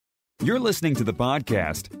You're listening to the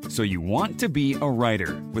podcast, So You Want to Be a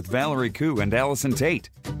Writer, with Valerie Khoo and Allison Tate.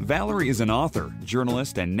 Valerie is an author,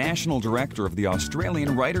 journalist, and national director of the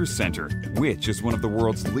Australian Writers' Centre, which is one of the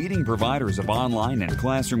world's leading providers of online and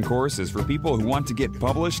classroom courses for people who want to get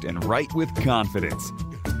published and write with confidence.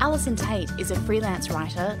 Allison Tate is a freelance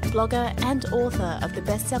writer, blogger, and author of the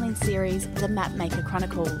best-selling series The Mapmaker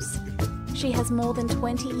Chronicles. She has more than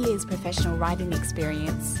 20 years professional writing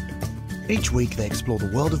experience. Each week they explore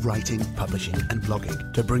the world of writing, publishing and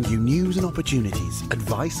blogging to bring you news and opportunities,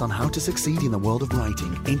 advice on how to succeed in the world of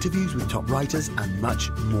writing, interviews with top writers and much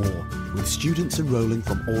more. With students enrolling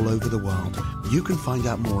from all over the world, you can find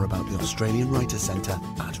out more about the Australian Writers' Centre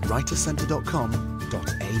at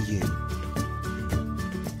writerscentre.com.au.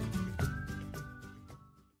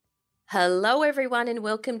 Hello everyone and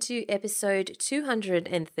welcome to episode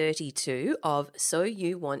 232 of So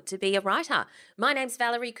You Want to Be a Writer. My name's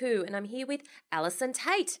Valerie Khoo and I'm here with Allison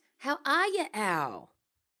Tate. How are you, Al?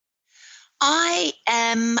 I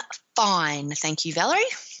am fine, thank you, Valerie.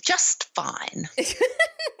 Just fine.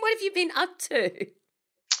 What have you been up to?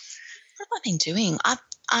 What have I been doing?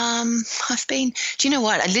 I've been, do you know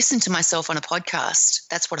what? I listened to myself on a podcast.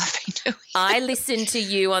 That's what I've been doing. I listened to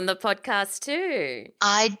you on the podcast too.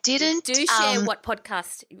 I didn't. Do share what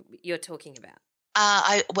podcast you're talking about.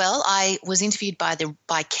 I was interviewed by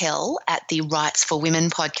Kel at the Rights for Women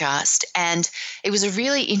podcast, and it was a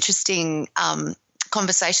really interesting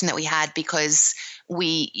conversation that we had because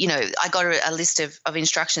I got a list of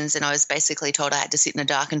instructions, and I was basically told I had to sit in a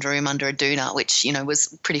darkened room under a doona, which,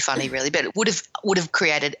 was pretty funny really, but it would have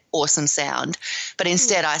created awesome sound. But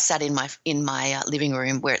instead I sat in my living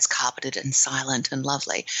room where it's carpeted and silent and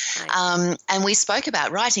lovely. Nice. And we spoke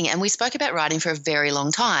about writing, and we spoke about writing for a very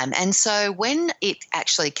long time. And so when it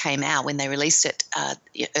actually came out, when they released it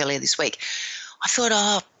earlier this week, I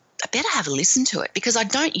thought, I better have a listen to it, because I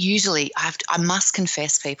don't usually, I must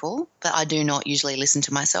confess, people, that I do not usually listen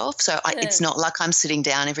to myself. So it's not like I'm sitting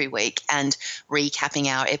down every week and recapping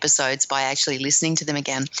our episodes by actually listening to them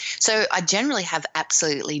again. So I generally have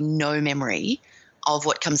absolutely no memory of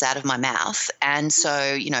what comes out of my mouth. And so,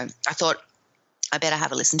 I thought I better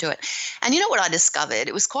have a listen to it. And you know what I discovered?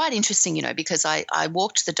 It was quite interesting, because I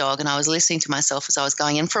walked the dog and I was listening to myself as I was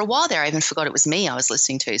going. And for a while there, I even forgot it was me I was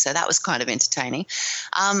listening to. So that was kind of entertaining.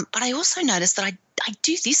 But I also noticed that I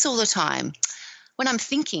do this all the time. When I'm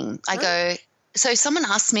thinking, I go, so someone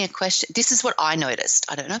asks me a question. This is what I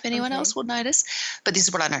noticed. I don't know if anyone else would notice, but this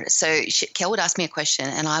is what I noticed. So Kel would ask me a question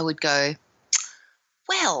and I would go,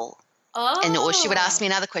 well, or she would ask me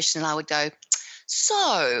another question and I would go,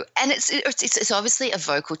 so, and it's obviously a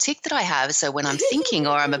vocal tic that I have. So when I'm thinking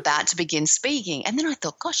or I'm about to begin speaking, and then I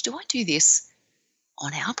thought, gosh, do I do this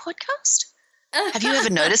on our podcast? Have you ever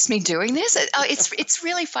noticed me doing this? It's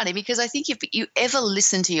really funny, because I think if you ever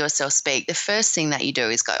listen to yourself speak, the first thing that you do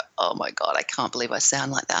is go, oh my God, I can't believe I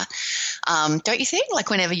sound like that. Don't you think? Like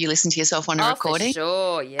whenever you listen to yourself on a recording. For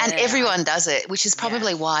sure, yeah. And everyone does it, which is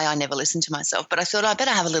probably why I never listen to myself. But I thought I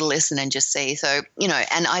better have a little listen and just see. So,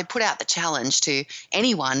 and I put out the challenge to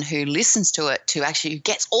anyone who listens to it, to actually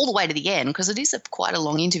gets all the way to the end, because it is quite a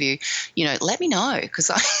long interview. Let me know, because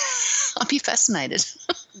I'd be fascinated.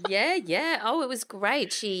 Yeah. Oh, it was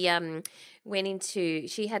great. She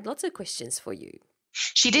she had lots of questions for you.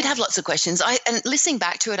 She did have lots of questions. And listening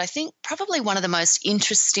back to it, I think probably one of the most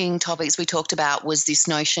interesting topics we talked about was this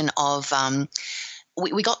notion of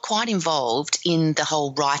we got quite involved in the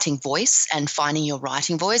whole writing voice and finding your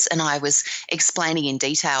writing voice. And I was explaining in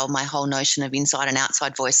detail my whole notion of inside and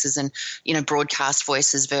outside voices and, broadcast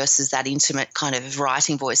voices versus that intimate kind of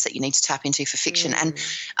writing voice that you need to tap into for fiction. And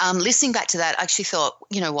listening back to that, I actually thought,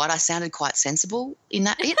 you know what, I sounded quite sensible in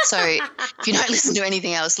that bit. So if you don't listen to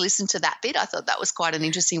anything else, listen to that bit. I thought that was quite an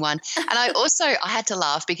interesting one. And I had to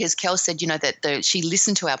laugh because Kel said, that she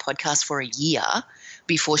listened to our podcast for a year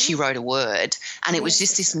before she wrote a word. And it was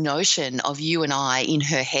just this notion of you and I in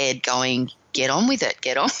her head going, get on with it,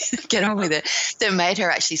 get on with it, that made her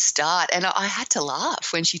actually start. And I had to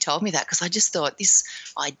laugh when she told me that, because I just thought this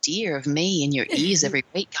idea of me in your ears every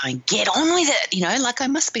week going, get on with it, like I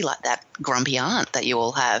must be like that grumpy aunt that you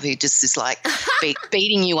all have who just is like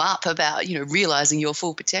beating you up about, realising your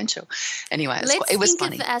full potential. Anyway, it was funny. Let's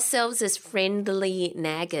think of ourselves as friendly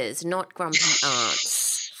naggers, not grumpy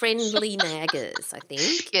aunts. Friendly naggers, I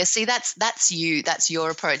think. Yeah, see, that's you. That's your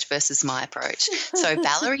approach versus my approach. So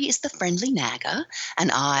Valerie is the friendly nagger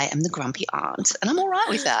and I am the grumpy aunt, and I'm all right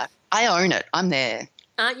with that. I own it. I'm there.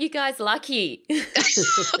 Aren't you guys lucky?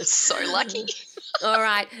 So lucky. All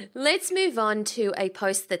right, let's move on to a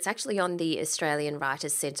post that's actually on the Australian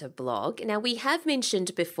Writers' Centre blog. Now, we have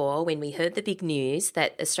mentioned before when we heard the big news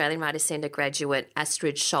that Australian Writers' Centre graduate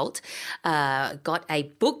Astrid Schult got a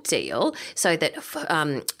book deal so that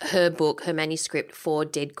her manuscript for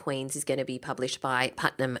Dead Queens is going to be published by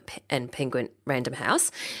Putnam and Penguin Random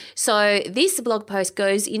House. So this blog post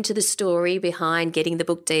goes into the story behind getting the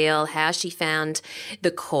book deal, how she found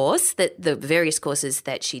the course, the various courses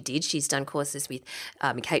that she did. She's done courses with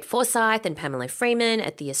Kate Forsyth and Pamela Freeman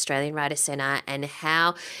at the Australian Writers' Centre, and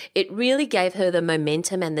how it really gave her the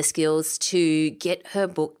momentum and the skills to get her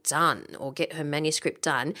book done or get her manuscript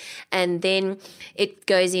done. And then it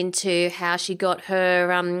goes into how she got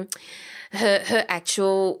her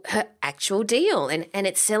actual deal, and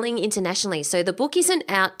it's selling internationally. So the book isn't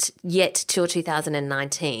out yet till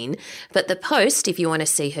 2019, but the post, if you want to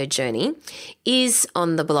see her journey, is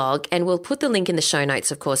on the blog, and we'll put the link in the show notes,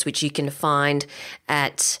 of course, which you can find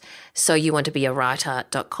at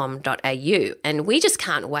soyouwanttobeawriter.com.au. And we just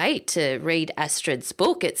can't wait to read Astrid's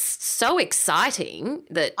book. It's so exciting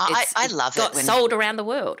that I love got it when sold around the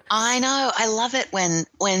world. I know. I love it when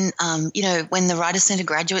the Writers' Centre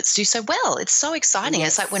graduates do so well. It's so exciting.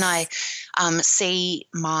 Yes. It's like when I see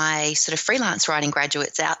my sort of freelance writing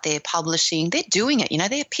graduates out there publishing, they're doing it. You know,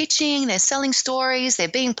 they're pitching, they're selling stories, they're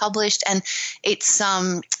being published, and it's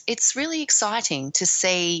really exciting to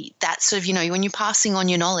see that sort of, you know, when you're passing on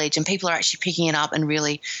your knowledge and people are actually picking it up and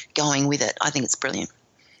really going with it. I think it's brilliant.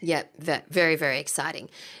 Yeah, very, very exciting.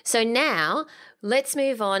 So now let's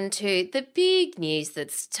move on to the big news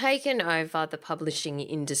that's taken over the publishing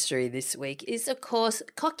industry this week is, of course,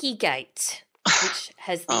 Cockygate, which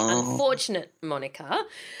has the unfortunate moniker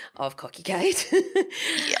of Cockygate.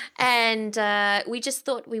 Yeah. And we just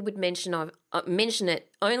thought we would mention it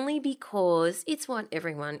only because it's what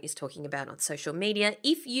everyone is talking about on social media.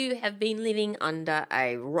 If you have been living under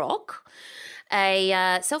a rock,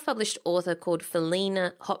 a self-published author called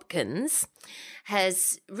Felina Hopkins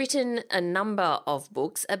has written a number of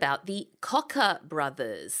books about the Cocker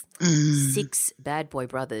brothers, 6 bad boy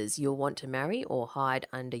brothers you'll want to marry or hide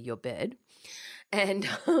under your bed. And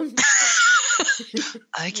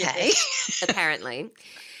Okay. apparently.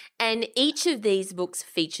 And each of these books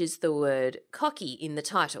features the word cocky in the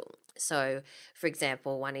title. So, for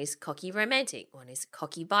example, one is cocky romantic, one is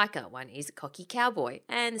cocky biker, one is cocky cowboy,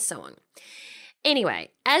 and so on. Anyway,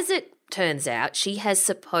 as it turns out, she has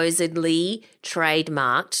supposedly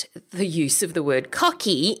trademarked the use of the word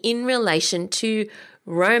cocky in relation to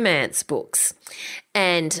romance books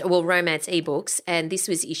romance ebooks, and this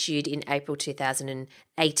was issued in April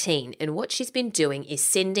 2018. And what she's been doing is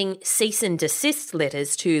sending cease and desist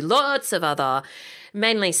letters to lots of other,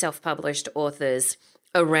 mainly self-published authors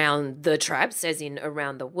around the traps, as in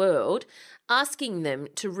around the world, asking them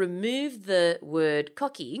to remove the word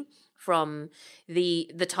cocky from the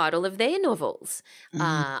title of their novels,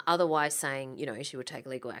 otherwise saying, you know, she would take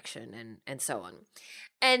legal action and so on.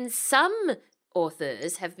 And some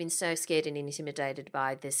authors have been so scared and intimidated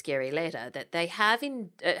by the scary letter that they have in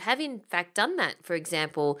fact done that. For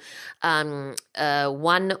example,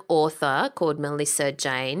 one author called Melissa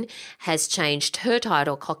Jane has changed her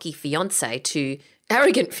title, Cocky Fiance, to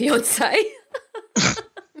Arrogant Fiance.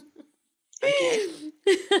 Okay.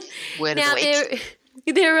 Word of Now, the week.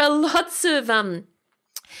 there are lots of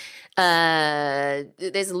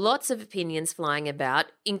there's lots of opinions flying about,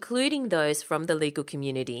 including those from the legal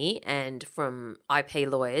community and from IP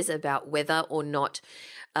lawyers, about whether or not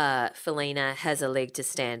Felina has a leg to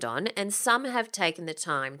stand on. And some have taken the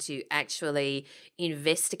time to actually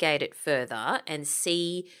investigate it further and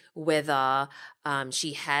see whether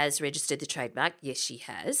she has registered the trademark. Yes, she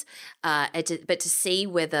has. But to see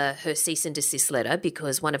whether her cease and desist letter,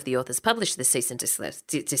 because one of the authors published the cease and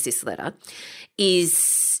desist letter,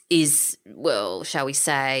 is well, shall we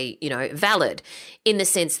say, you know, valid in the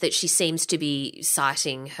sense that she seems to be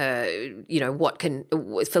citing her, you know,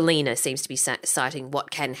 Felina seems to be citing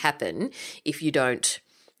what can happen if you don't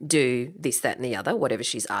do this, that and the other, whatever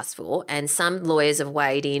she's asked for. And some lawyers have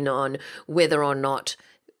weighed in on whether or not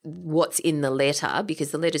what's in the letter,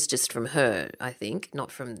 because the letter's just from her, I think,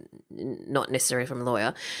 not necessarily from a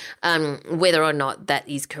lawyer, whether or not that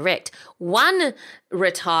is correct. One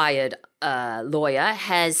retired lawyer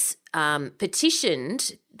has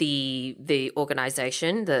petitioned the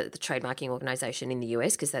organisation, the trademarking organisation in the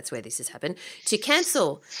US, because that's where this has happened, to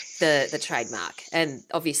cancel the trademark. And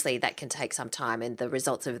obviously that can take some time, and the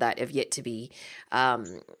results of that have yet to be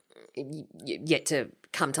yet to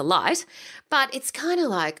come to light. But it's kind of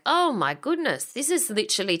like, oh my goodness, this has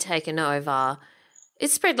literally taken over.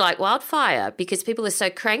 It's spread like wildfire because people are so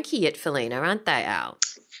cranky at Felina, aren't they, Al?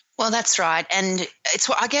 Well, that's right. And it's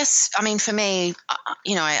what I guess, I mean, for me,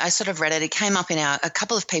 I sort of read it. It came up in a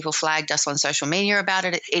couple of people flagged us on social media about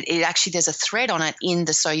it. It actually, there's a thread on it in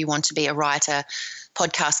the So You Want to Be a Writer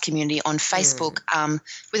podcast community on Facebook,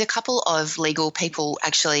 with a couple of legal people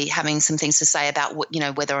actually having some things to say about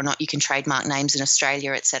whether or not you can trademark names in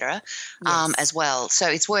Australia, et cetera, as well. So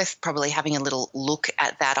it's worth probably having a little look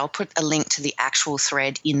at that. I'll put a link to the actual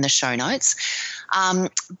thread in the show notes.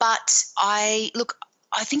 But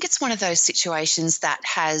I think it's one of those situations that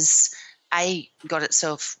has got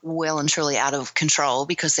itself well and truly out of control,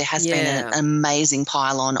 because there has been an amazing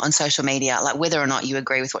pile on social media, like whether or not you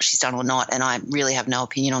agree with what she's done or not, and I really have no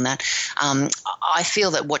opinion on that. I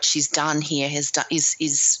feel that what she's done here has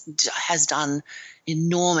done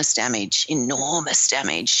enormous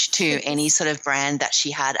damage to any sort of brand that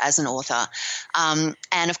she had as an author.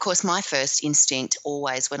 And of course, my first instinct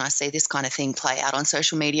always when I see this kind of thing play out on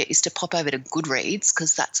social media is to pop over to Goodreads,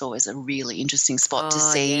 because that's always a really interesting spot to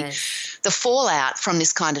see the fallout from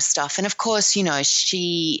this kind of stuff. And of course,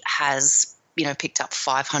 she has picked up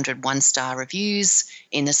 500 one-star reviews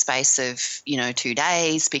in the space of, 2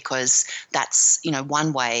 days, because that's,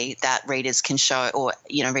 one way that readers can show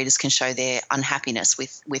their unhappiness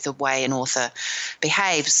with the way an author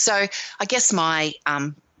behaves. So I guess my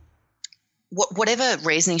whatever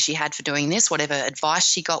reasoning she had for doing this, whatever advice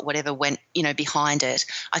she got, whatever went, behind it,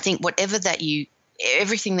 I think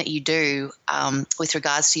everything that you do with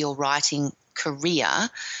regards to your writing career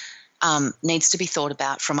needs to be thought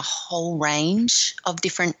about from a whole range of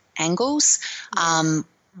different angles.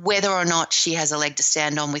 Whether or not she has a leg to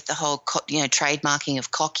stand on with the whole, trademarking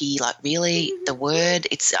of cocky, like really the word.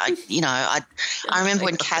 It's, I remember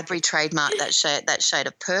when Cadbury trademarked that shade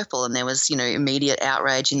of purple, and there was, immediate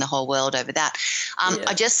outrage in the whole world over that.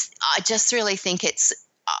 I just really think it's,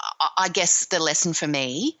 I guess the lesson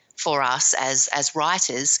for us as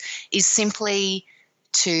writers is simply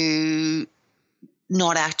to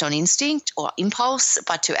not act on instinct or impulse,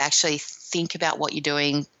 but to actually think about what you're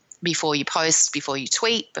doing before you post, before you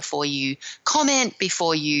tweet, before you comment,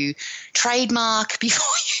 before you trademark,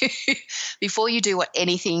 before you do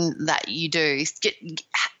anything that you do.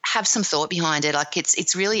 Have some thought behind it. Like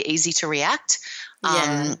it's really easy to react.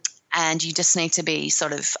 And you just need to be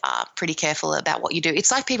sort of pretty careful about what you do.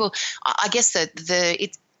 It's like people, I guess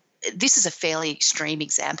this is a fairly extreme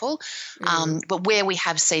example, but where we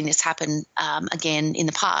have seen this happen again in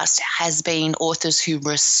the past has been authors who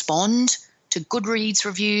respond to Goodreads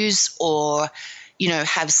reviews, or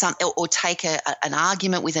have or take an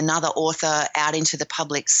argument with another author out into the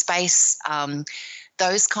public space.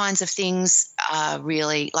 Those kinds of things are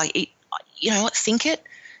really think it.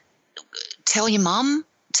 Tell your mum,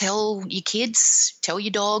 tell your kids, tell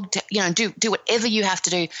your dog. Do whatever you have to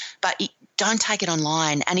do, but don't take it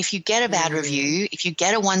online. And if you get a bad review, if you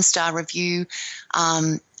get a 1-star review,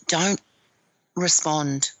 don't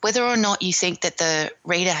respond. Whether or not you think that the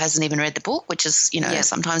reader hasn't even read the book, which is,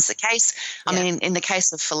 sometimes the case. I mean, in the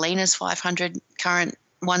case of Felina's 500 current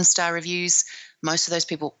 1-star reviews, most of those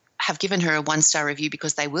people have given her a 1-star review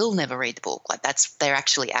because they will never read the book. Like they're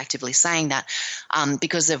actually actively saying that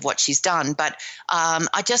because of what she's done. But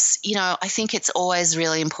I just, I think it's always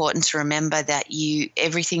really important to remember that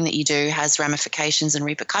everything that you do has ramifications and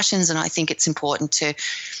repercussions, and I think it's important to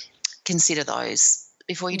consider those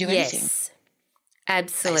before you do anything.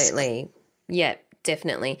 Absolutely. Yeah,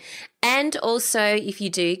 definitely. And also, if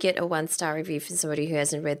you do get a 1-star review from somebody who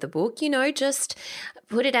hasn't read the book, just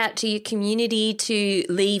put it out to your community to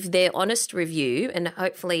leave their honest review, and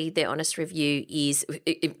hopefully their honest review is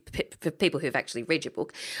for people who've actually read your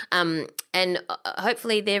book, and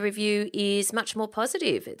hopefully their review is much more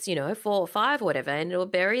positive. It's 4 or 5 or whatever, and it'll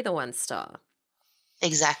bury the 1-star.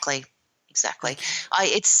 Exactly.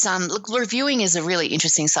 Look, reviewing is a really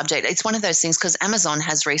interesting subject. It's one of those things because Amazon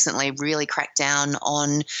has recently really cracked down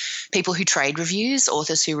on people who trade reviews,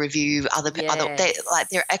 authors who review other.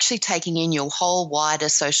 They're actually taking in your whole wider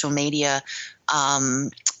social media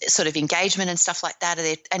sort of engagement and stuff like that.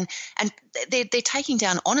 And they're taking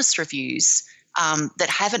down honest reviews that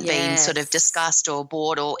haven't been sort of discussed or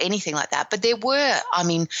bought or anything like that. But there were,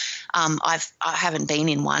 I haven't been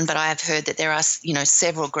in one, but I have heard that there are,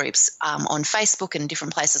 several groups on Facebook and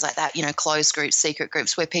different places like that, closed groups, secret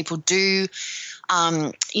groups, where people do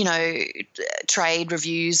trade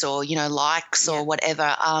reviews or, likes or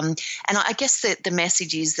whatever. And I guess that the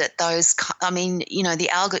message is that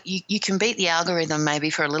you can beat the algorithm maybe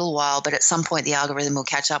for a little while, but at some point the algorithm will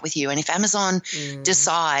catch up with you. And if Amazon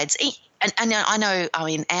decides – and I know,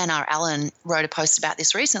 Anne R. Allen wrote a post about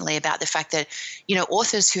this recently about the fact that,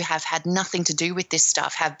 authors who have had nothing to do with this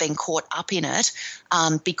stuff have been caught up in it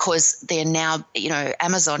because they're now,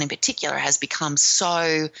 Amazon in particular has become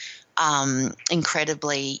so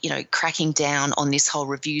incredibly, cracking down on this whole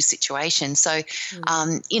review situation. So,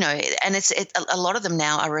 and a lot of them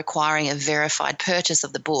now are requiring a verified purchase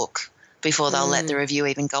of the book before they'll let the review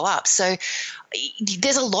even go up. So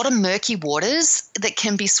there's a lot of murky waters that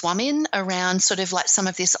can be swum in around sort of like some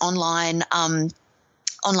of this online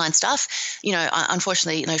stuff.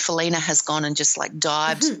 Unfortunately, Felina has gone and just like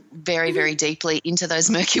dived very, very deeply into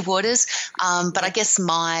those murky waters. But I guess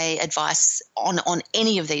my advice on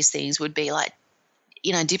any of these things would be like,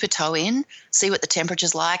 dip a toe in, see what the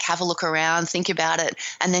temperature's like, have a look around, think about it,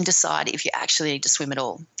 and then decide if you actually need to swim at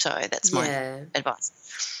all. So that's my advice.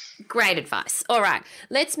 Great advice. All right,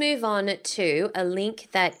 let's move on to a link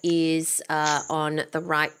that is on The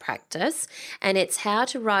Write Practice, and it's how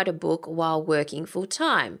to write a book while working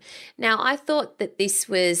full-time. Now, I thought that this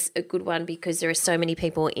was a good one because there are so many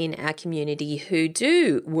people in our community who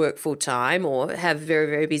do work full-time or have very,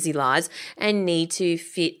 very busy lives and need to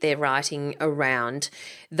fit their writing around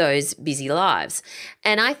those busy lives.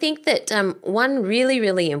 And I think that one really,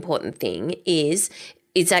 really important thing is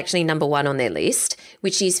it's actually number one on their list,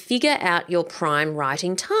 which is figure out your prime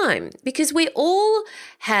writing time, because we all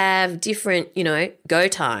have different, go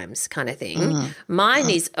times kind of thing. Mine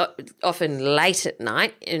is often late at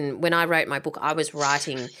night. And when I wrote my book, I was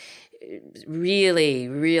writing really,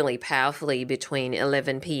 really powerfully between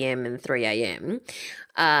 11 p.m. and 3 a.m.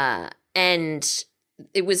 And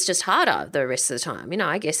it was just harder the rest of the time.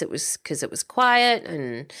 I guess it was because it was quiet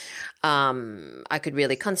and I could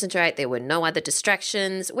really concentrate. There were no other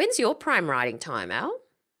distractions. When's your prime writing time, Al?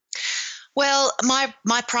 Well, my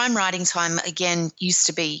prime writing time, again, used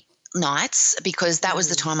to be nights because that was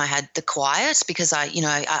the time I had the quiet because I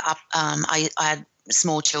had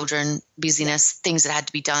small children, busyness, things that had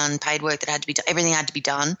to be done, paid work that had to be done, everything had to be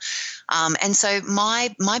done. And so my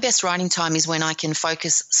best writing time is when I can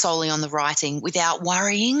focus solely on the writing without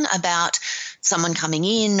worrying about someone coming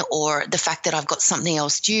in or the fact that I've got something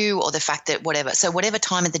else due or the fact that whatever. So whatever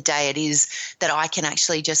time of the day it is that I can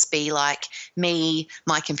actually just be like me,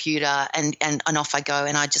 my computer, and off I go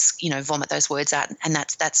and I just, vomit those words out and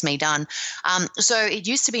that's me done. So it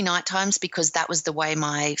used to be night times because that was the way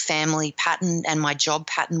my family pattern and my job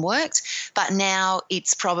pattern worked. But now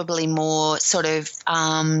it's probably more sort of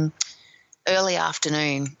early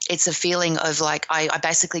afternoon. It's a feeling of like I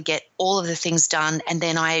basically get all of the things done and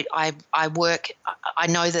then I work. I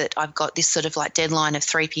know that I've got this sort of like deadline of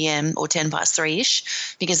 3 p.m. or 10 past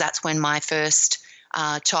 3-ish because that's when my first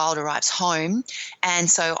child arrives home. And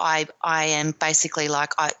so I am basically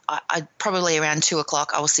like I probably around 2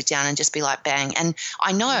 o'clock I will sit down and just be like bang. And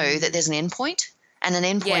I know that there's an end point. And an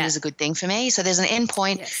end point is a good thing for me. So there's an end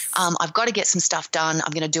point. Yes. I've got to get some stuff done.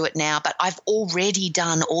 I'm going to do it now. But I've already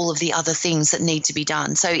done all of the other things that need to be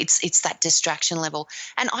done. So it's that distraction level.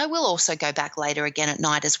 And I will also go back later again at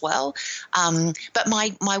night as well. But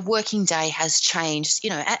my working day has changed,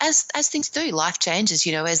 as things do. Life changes,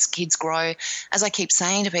 as kids grow. As I keep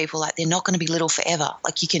saying to people, like they're not going to be little forever.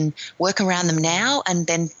 Like you can work around them now and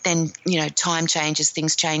then time changes,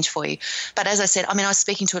 things change for you. But as I said, I was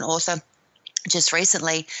speaking to an author just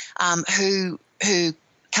recently who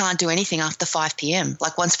can't do anything after 5 p.m.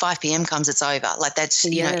 Like once 5 p.m. comes, it's over. Like that's,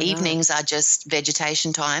 evenings are just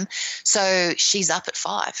vegetation time. So she's up at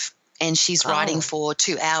 5 and she's writing for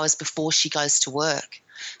 2 hours before she goes to work.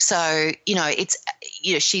 So, it's,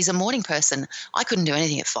 she's a morning person. I couldn't do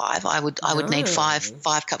anything at 5. I would need five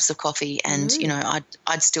cups of coffee and,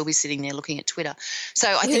 I'd still be sitting there looking at Twitter. So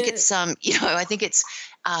I think it's,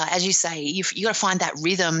 as you say, you got to find that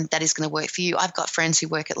rhythm that is going to work for you. I've got friends who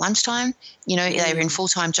work at lunchtime, they're in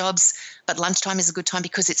full-time jobs, but lunchtime is a good time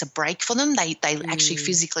because it's a break for them. They actually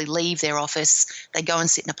physically leave their office, they go and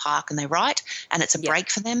sit in a park and they write, and it's a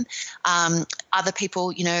break for them. Other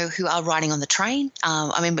people, who are writing on the train.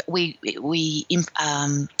 We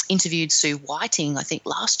interviewed Sue Whiting, I think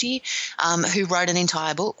last year, who wrote an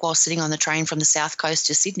entire book while sitting on the train from the South Coast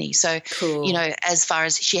to Sydney. So, cool. As far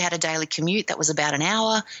as she had a daily commute that was about an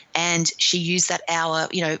hour, and she used that hour,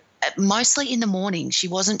 mostly in the morning. She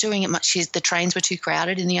wasn't doing it much. The trains were too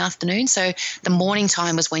crowded in the afternoon. So the morning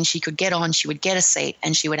time was when she could get on, she would get a seat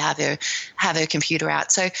and she would have her computer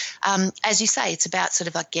out. So as you say, it's about sort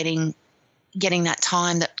of like getting getting that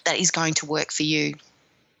time that is going to work for you.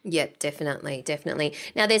 Yeah, definitely, definitely.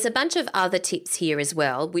 Now, there's a bunch of other tips here as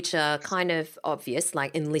well, which are kind of obvious,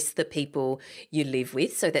 like enlist the people you live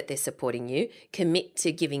with so that they're supporting you, commit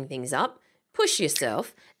to giving things up, push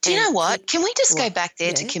yourself. Do you know what? Can we just go back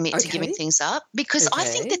there to commit to giving things up? Because I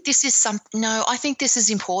think that this is I think this is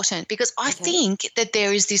important, because I think that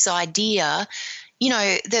there is this idea,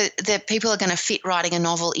 that people are going to fit writing a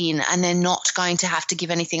novel in and they're not going to have to give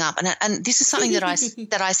anything up. And this is something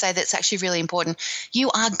that I say that's actually really important. You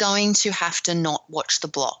are going to have to not watch The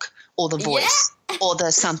Block or The Voice or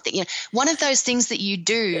the something. One of those things that you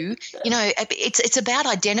do, it's about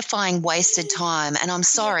identifying wasted time. And I'm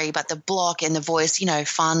sorry, but The Block and The Voice,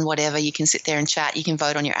 fun, whatever, you can sit there and chat, you can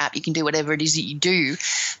vote on your app, you can do whatever it is that you do.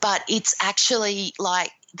 But it's actually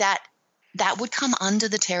like that would come under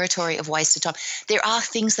the territory of wasted time. There are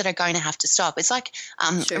things that are going to have to stop. It's like,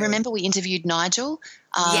 remember we interviewed Nigel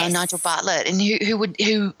Bartlett, and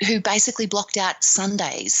who basically blocked out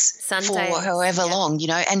Sundays for however long,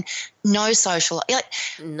 and no social.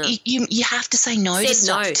 You have to say no to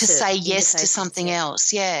stuff to say yes to something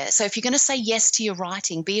else. Yeah. So if you're going to say yes to your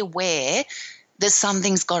writing, be aware that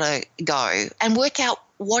something's got to go, and work out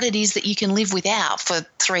what it is that you can live without for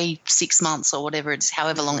 3-6 months or whatever it is,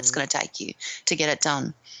 however long it's going to take you to get it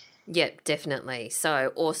done. Yeah, definitely.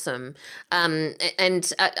 So awesome. And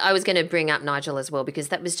I was going to bring up Nigel as well, because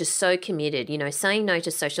that was just so committed, saying no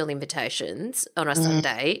to social invitations on a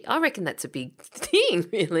Sunday. I reckon that's a big thing,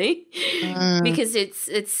 really, because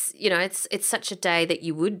it's such a day that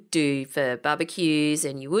you would do for barbecues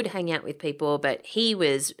and you would hang out with people, but he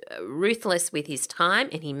was ruthless with his time,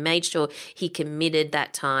 and he made sure he committed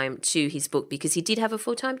that time to his book because he did have a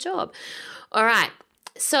full-time job. All right.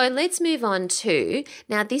 So let's move on to,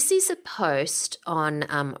 now this is a post on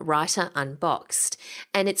Writer Unboxed,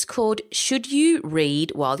 and it's called Should You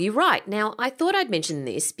Read While You Write? Now, I thought I'd mention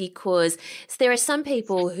this because there are some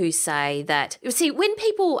people who say that, see, when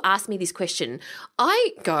people ask me this question,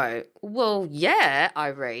 I go, well, yeah, I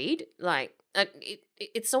read, like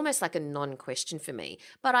it's almost like a non-question for me.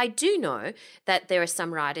 But I do know that there are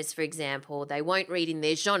some writers, for example, they won't read in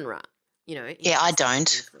their genre, Yeah, I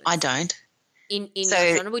don't. In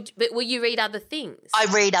your genre, but will you read other things? I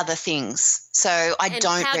read other things, so I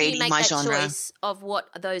don't read in my genre. How do you make that choice of what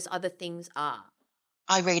those other things are?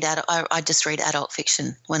 I just read adult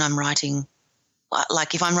fiction when I'm writing.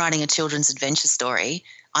 Like if I'm writing a children's adventure story,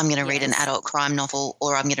 I'm going to read an adult crime novel,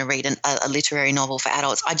 or I'm going to read a literary novel for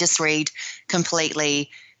adults. I just read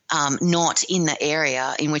completely not in the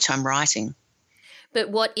area in which I'm writing.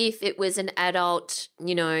 But what if it was an adult,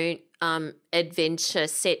 adventure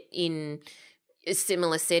set in a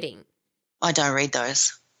similar setting? I don't read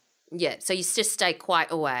those. Yeah, so you just stay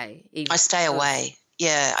quite away. I stay away.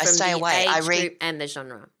 Yeah, I stay away. I read group and the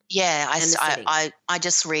genre. Yeah, I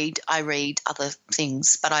just read. I read other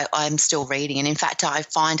things, but I'm still reading. And in fact, I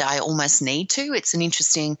find I almost need to. It's an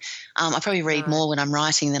interesting. I probably read more when I'm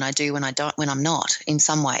writing than I do when I'm not. In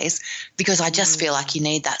some ways, because I just feel like you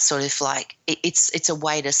need that sort of like it's a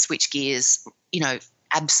way to switch gears.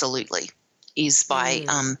 Absolutely, is by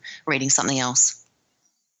reading something else.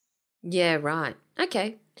 Yeah. Right.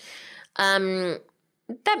 Okay.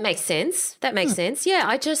 That makes sense. Yeah,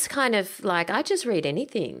 I just kind of I just read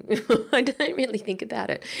anything. I don't really think about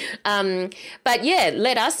it. But yeah,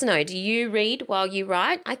 let us know. Do you read while you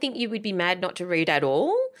write? I think you would be mad not to read at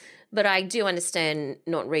all, but I do understand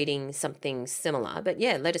not reading something similar. But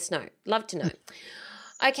yeah, let us know. Love to know.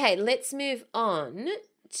 Okay, let's move on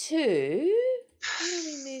to... What are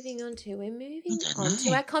we moving on to? We're moving on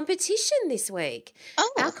to our competition this week.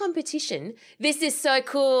 Oh. Our competition. This is so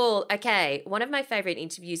cool. Okay, one of my favourite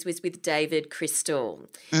interviews was with David Crystal.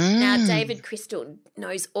 Now, David Crystal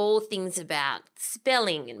knows all things about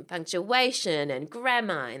spelling and punctuation and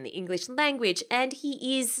grammar in the English language, and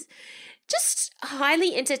he is just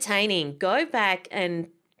highly entertaining. Go back and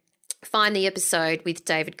find the episode with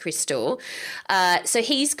David Crystal. So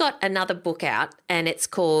he's got another book out, and it's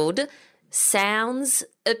called Sounds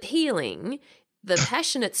Appealing, the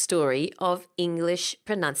passionate story of English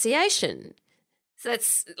pronunciation. So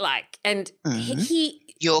that's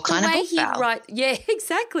your kind of book, Val. Yeah,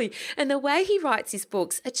 exactly. And the way he writes his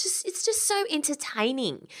books, it's just so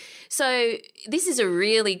entertaining. So this is a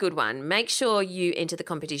really good one. Make sure you enter the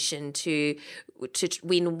competition to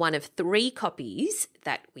win one of 3 copies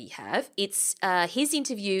that we have. It's his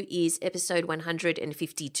interview is episode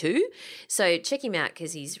 152. So check him out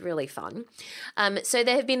because he's really fun. So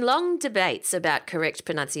there have been long debates about correct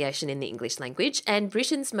pronunciation in the English language, and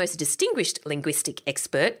Britain's most distinguished linguistic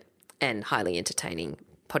expert and highly entertaining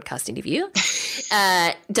podcast interviewer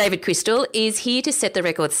David Crystal is here to set the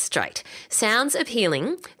record straight. Sounds of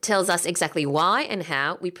Healing tells us exactly why and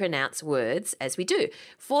how we pronounce words as we do.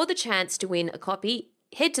 For the chance to win a copy,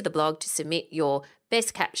 head to the blog to submit your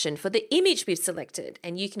best caption for the image we've selected,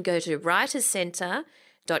 and you can go to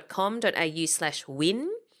writerscentre.com.au/win.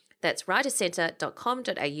 That's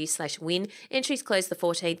writerscentre.com.au/win. Entries close the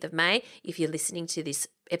 14th of May. If you're listening to this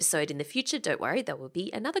episode in the future, don't worry, there will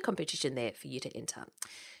be another competition there for you to enter.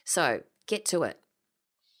 So get to it.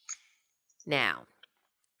 Now,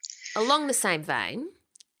 along the same vein,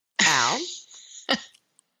 Al,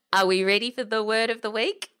 are we ready for the word of the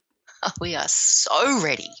week? Oh, we are so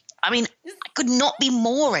ready. I mean, I could not be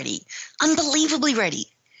more ready. Unbelievably ready.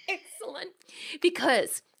 Excellent.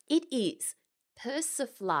 Because it is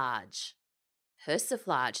persiflage.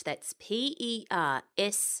 Persiflage. That's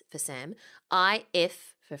P-E-R-S for Sam,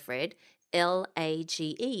 I-F for Fred,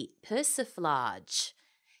 L-A-G-E. Persiflage.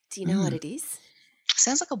 Do you know what it is?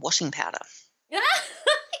 Sounds like a washing powder.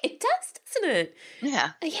 It does, doesn't it?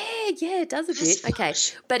 Yeah. Yeah, it does a bit. Okay,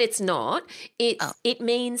 but it's not. It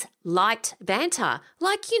means light banter.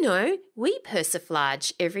 Like, we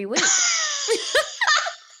persiflage every week.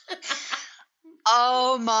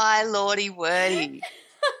 Oh, my lordy wordy.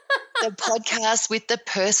 The podcast with the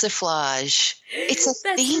persiflage. It's a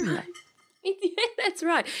thing. Right. Yeah, that's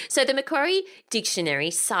right. So the Macquarie Dictionary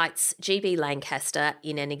cites G.B. Lancaster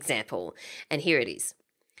in an example, and here it is.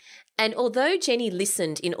 And although Jenny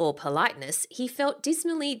listened in all politeness, he felt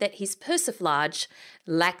dismally that his persiflage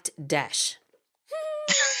lacked dash.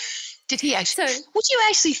 Did he actually? Would you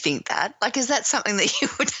actually think that? Like, is that something that you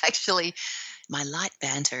would actually? My light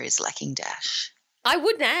banter is lacking dash. I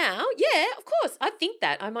would now. Yeah, of course. I think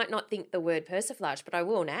that. I might not think the word persiflage, but I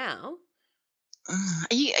will now.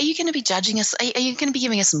 Are you going to be judging us? Are you going to be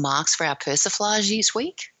giving us marks for our persiflage each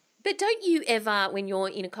week? But don't you ever, when you're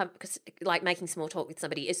in like making small talk with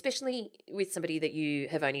somebody, especially with somebody that you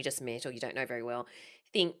have only just met or you don't know very well,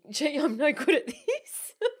 think, gee, I'm no good at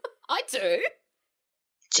this? I do.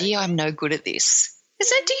 Gee, I'm no good at this. Do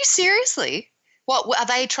you seriously? What are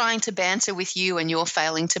they trying to banter with you and you're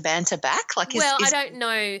failing to banter back? Like, I don't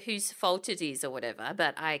know whose fault it is or whatever,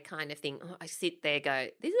 but I kind of think, I sit there, go,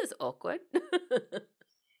 this is awkward.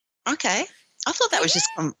 Okay, I thought that was just.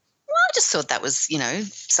 I just thought that was,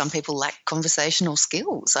 some people lack conversational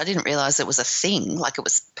skills. I didn't realise it was a thing, like it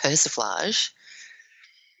was persiflage.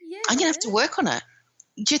 Yeah. I'm going to have to work on it.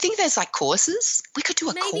 Do you think there's like courses? We could do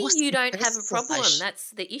a course. Maybe you don't have a problem.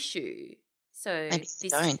 That's the issue. So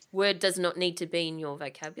this word does not need to be in your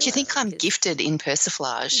vocabulary. Do you think I'm gifted in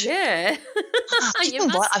persiflage? Yeah. Do you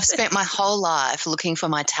know what? I've spent my whole life looking for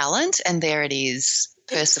my talent and there it is,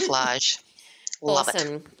 persiflage. Love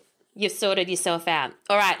awesome. it. You've sorted yourself out.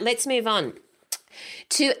 All right, let's move on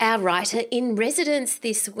to our writer in residence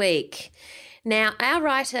this week. Now, our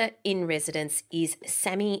writer in residence is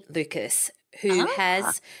Sammy Lucas, who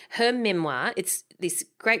has her memoir. It's this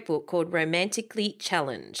great book called Romantically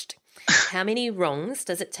Challenged. How many wrongs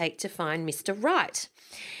does it take to find Mr. Right?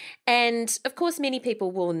 And, of course, many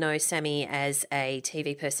people will know Sammy as a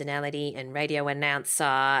TV personality and radio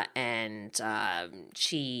announcer, and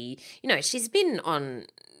she's been on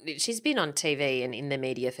TV and in the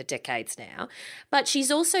media for decades now, but she's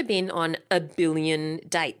also been on a billion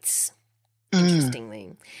dates,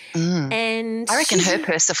 interestingly. And I reckon her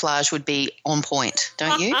persiflage would be on point,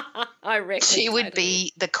 don't you? I reckon she would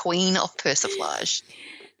be the queen of persiflage.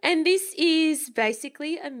 And this is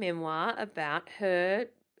basically a memoir about her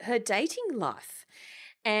dating life.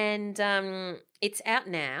 And it's out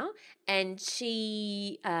now, and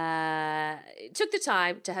she took the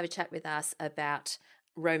time to have a chat with us about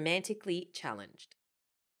Romantically Challenged.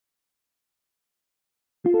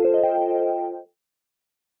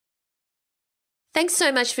 Thanks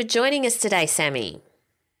so much for joining us today, Sammy.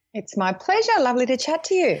 It's my pleasure. Lovely to chat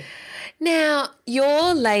to you. Now,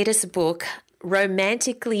 your latest book,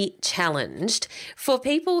 Romantically Challenged, for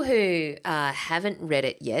people who haven't read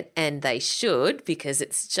it yet, and they should because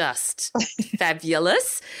it's just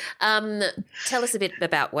fabulous, tell us a bit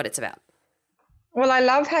about what it's about. Well, I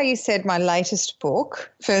love how you said my latest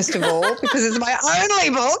book, first of all, because it's my only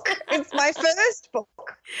book. It's my first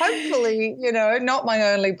book. Hopefully, not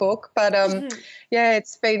my only book, but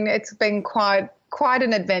it's been quite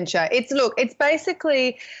an adventure. It's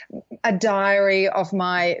basically a diary of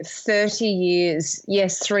my 30 years,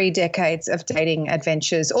 3 decades of dating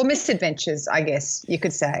adventures or misadventures, I guess you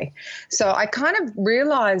could say. So I kind of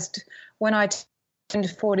realised when I turned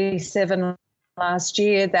 47 last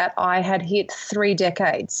year that I had hit 3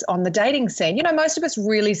 decades on the dating scene. You know, most of us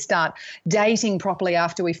really start dating properly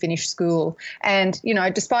after we finish school. And, you know,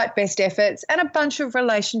 despite best efforts and a bunch of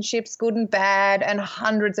relationships, good and bad, and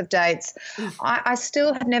hundreds of dates, I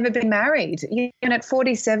still have never been married. And at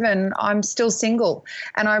 47, I'm still single.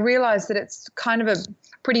 And I realised that it's kind of a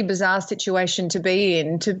pretty bizarre situation to be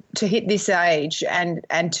in, to hit this age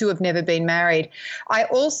and to have never been married. I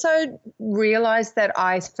also realised that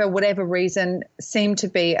I, for whatever reason, seem to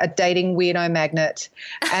be a dating weirdo magnet,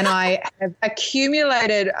 and I have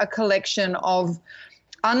accumulated a collection of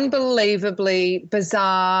unbelievably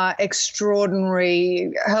bizarre,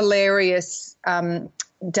 extraordinary, hilarious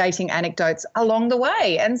dating anecdotes along the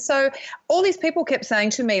way. And so all these people kept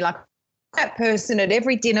saying to me, like, that person at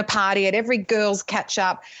every dinner party, at every girls' catch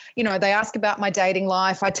up, you know, they ask about my dating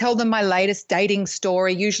life. I tell them my latest dating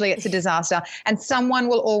story. Usually it's a disaster. And someone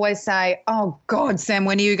will always say, oh, God, Sam,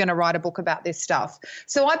 when are you going to write a book about this stuff?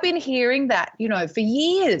 So I've been hearing that, you know, for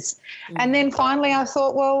years. And then finally I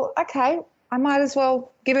thought, well, okay, I might as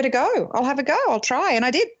well give it a go. I'll have a go. I'll try. And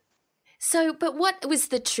I did. So, but what was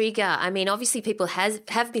the trigger? I mean, obviously people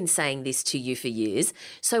have been saying this to you for years.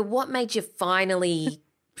 So what made you finally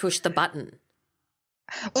push the button?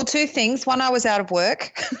 Well, 2 things. One, I was out of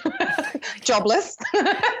work, jobless.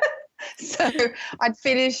 So I'd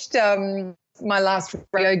finished my last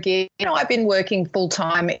radio gig. You know, I've been working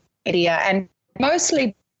full-time in media and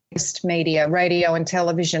mostly media, radio and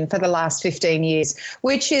television for the last 15 years,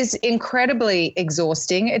 which is incredibly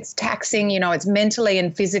exhausting. It's taxing, you know, it's mentally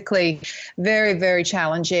and physically very, very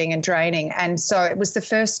challenging and draining. And so it was the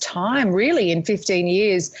first time really in 15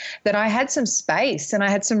 years that I had some space and I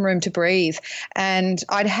had some room to breathe. And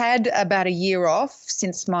I'd had about a year off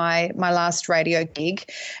since my last radio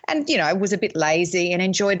gig and, you know, I was a bit lazy and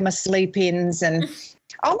enjoyed my sleep-ins and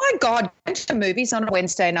oh, my God, going to movies on a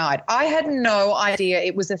Wednesday night. I had no idea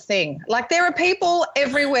it was a thing. Like there are people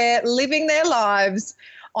everywhere living their lives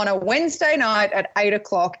on a Wednesday night at 8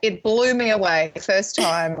 o'clock. It blew me away first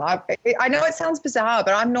time. I know it sounds bizarre,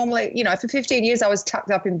 but I'm normally, you know, for 15 years I was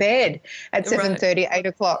tucked up in bed at 7:30, 8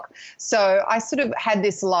 o'clock. So I sort of had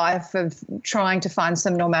this life of trying to find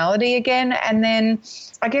some normality again. And then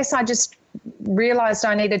I guess I just realised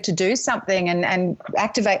I needed to do something and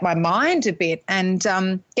activate my mind a bit and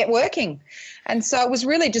get working. And so it was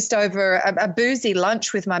really just over a boozy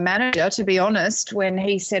lunch with my manager, to be honest, when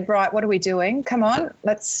he said, right, what are we doing? Come on,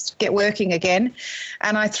 let's get working again.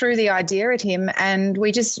 And I threw the idea at him and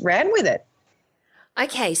we just ran with it.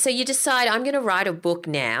 Okay, so you decide I'm going to write a book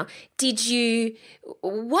now.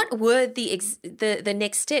 What were the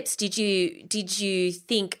next steps? Did you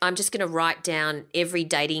think I'm just going to write down every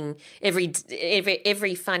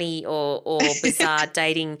funny or bizarre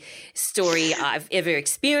dating story I've ever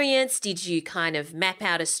experienced? Did you kind of map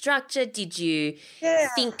out a structure? Did you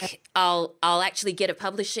think I'll actually get a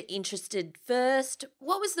publisher interested first?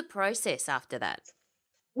 What was the process after that?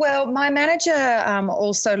 Well, my manager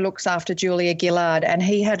also looks after Julia Gillard, and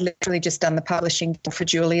he had literally just done the publishing for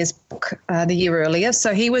Julia's book the year earlier,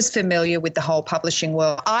 so he was familiar with the whole publishing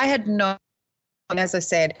world. I had no, as I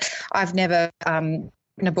said, I've never written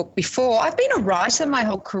a book before. I've been a writer my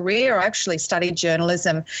whole career. I actually studied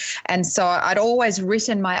journalism, and so I'd always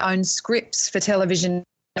written my own scripts for television.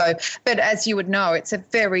 But as you would know, it's a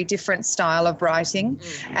very different style of writing.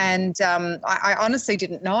 And I honestly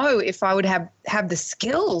didn't know if I would have the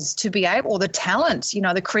skills to be able, or the talent, you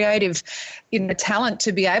know, the creative, you know, talent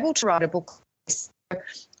to be able to write a book.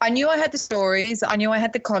 I knew I had the stories. I knew I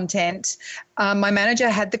had the content. My manager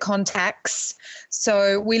had the contacts.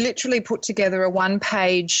 So we literally put together a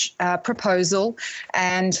one-page proposal,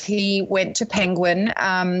 and he went to Penguin,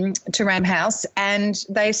 to Ram House, and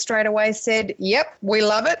they straight away said, yep, we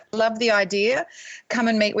love it, love the idea, come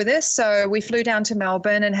and meet with us. So we flew down to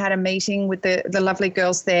Melbourne and had a meeting with the lovely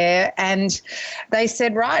girls there, and they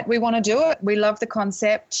said, right, we want to do it. We love the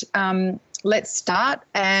concept. Let's start.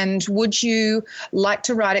 And would you like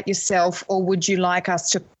to write it yourself, or would you like us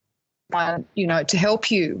to, you know, to help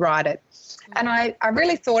you write it? And I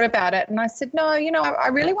really thought about it, and I said, no, you know, I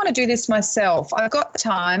really want to do this myself. I've got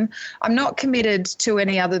time. I'm not committed to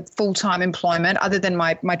any other full-time employment other than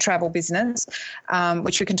my travel business,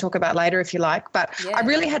 which we can talk about later if you like. But I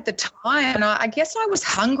really had the time, and I guess I was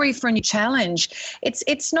hungry for a new challenge.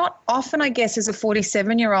 It's not often, I guess, as a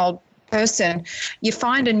 47-year-old person, you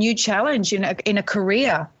find a new challenge in a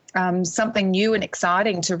career, something new and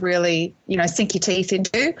exciting to really, you know, sink your teeth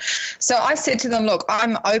into. So I said to them, look,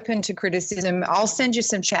 I'm open to criticism. I'll send you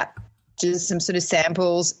some chat some sort of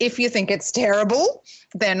samples. If you think it's terrible,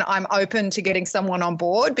 then I'm open to getting someone on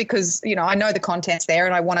board because, you know, I know the content's there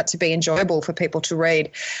and I want it to be enjoyable for people to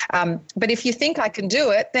read. But if you think I can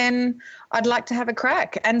do it, then I'd like to have a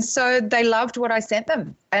crack. And so they loved what I sent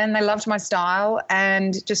them and they loved my style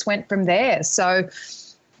and just went from there. So,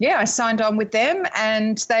 yeah, I signed on with them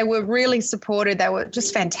and they were really supportive. They were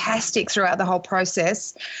just fantastic throughout the whole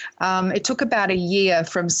process. It took about a year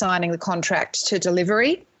from signing the contract to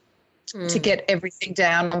delivery. To get everything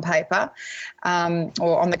down on paper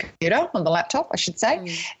or on the computer, on the laptop, I should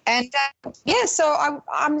say. And, so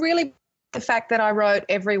I'm really the fact that I wrote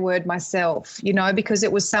every word myself, you know, because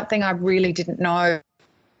it was something I really didn't know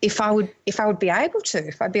if I'd be able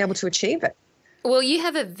to achieve it. Well, you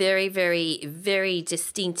have a very, very, very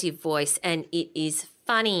distinctive voice and it is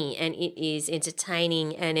funny and it is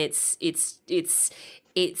entertaining and it's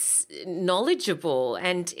knowledgeable,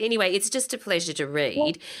 and anyway, it's just a pleasure to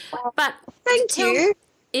read. But thank you.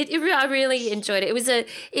 I really enjoyed it. It was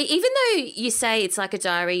even though you say it's like a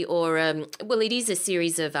diary or it is a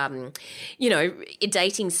series of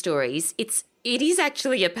dating stories. It is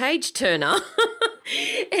actually a page turner.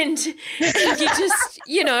 And you just,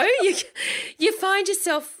 you find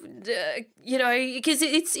yourself, because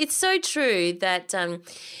it's so true that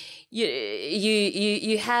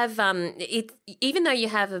you have it, even though you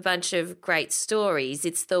have a bunch of great stories,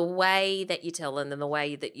 it's the way that you tell them and the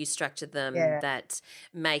way that you structure them that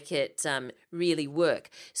make it really work.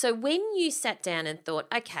 So when you sat down and thought,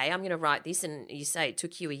 okay, I'm going to write this, and you say it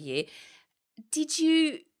took you a year, did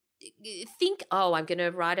you think, I'm going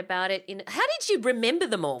to write about it how did you remember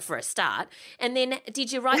them all for a start? And then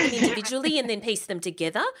did you write them individually and then piece them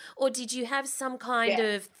together? Or did you have some kind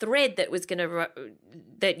of thread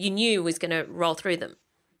that you knew was going to roll through them?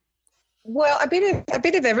 Well, a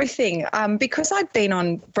bit of everything. Because I'd been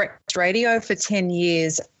on breakfast radio for 10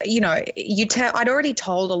 years, I'd already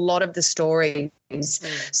told a lot of the stories.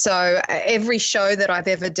 So every show that I've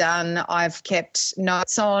ever done, I've kept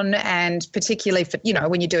notes on, and particularly for,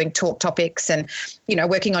 when you're doing talk topics and,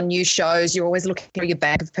 working on new shows, you're always looking through your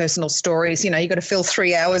bag of personal stories. You've got to fill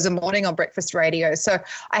 3 hours a morning on breakfast radio. So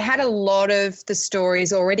I had a lot of the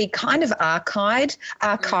stories already kind of archived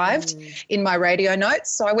in my radio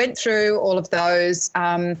notes. So I went through all of those.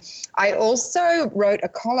 I also wrote a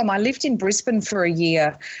column. I lived in Brisbane for a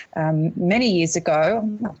year many years ago.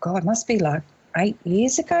 Oh, God, must be like 8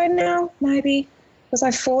 years ago now, maybe. Was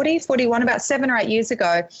I 41, about 7 or 8 years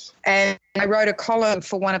ago. And I wrote a column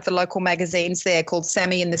for one of the local magazines there called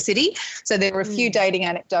Sammy in the City. So there were a few dating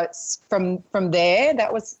anecdotes from there.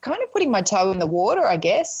 That was kind of putting my toe in the water, I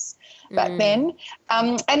guess, back then.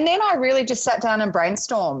 And then I really just sat down and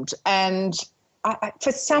brainstormed. And I,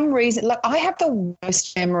 for some reason, I have the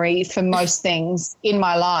worst memory for most things in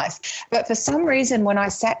my life. But for some reason, when I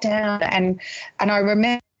sat down and I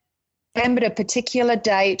remembered a particular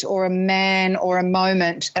date or a man or a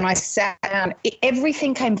moment, and I sat down,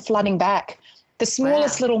 everything came flooding back. The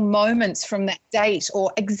smallest little moments from that date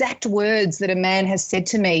or exact words that a man has said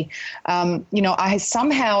to me. I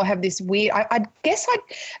somehow have this weird, I guess I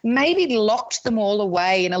maybe locked them all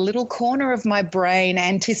away in a little corner of my brain,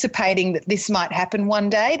 anticipating that this might happen one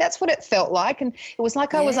day. That's what it felt like. And it was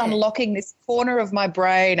like I was unlocking this corner of my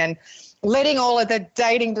brain and letting all of the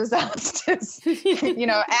dating disasters,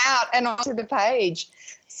 out and onto the page.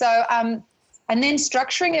 So, and then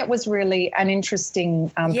structuring it was really an interesting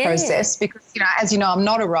process because, as you know, I'm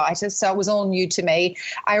not a writer, so it was all new to me.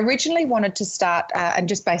 I originally wanted to start and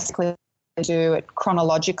just basically do it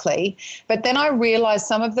chronologically, but then I realised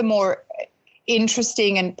some of the more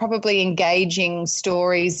interesting and probably engaging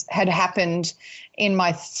stories had happened in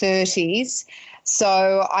my 30s.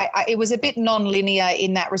 So it was a bit non-linear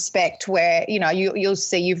in that respect where, you'll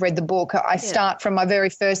see, you've read the book. I start from my very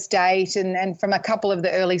first date and from a couple of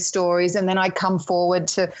the early stories, and then I come forward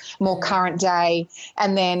to more current day,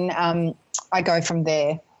 and then I go from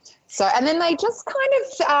there. So, and then they just kind of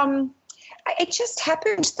it just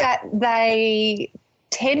happened that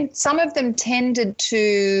some of them tended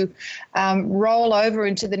to roll over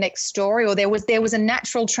into the next story, or there was a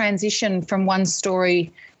natural transition from one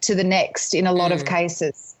story to the next in a lot of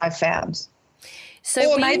cases, I found.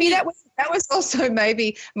 So, or maybe that was also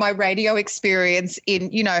maybe my radio experience in,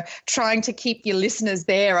 trying to keep your listeners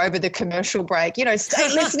there over the commercial break, stay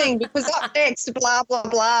listening because up next, blah, blah,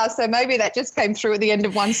 blah. So maybe that just came through at the end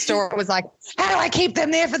of one story. It was like, how do I keep them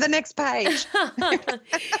there for the next page?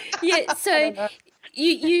 So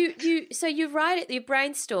So you write it, you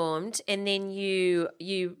brainstormed, and then you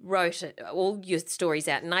wrote all your stories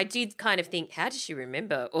out. And I did kind of think, how does she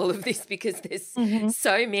remember all of this? Because there's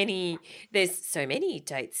so many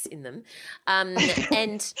dates in them. And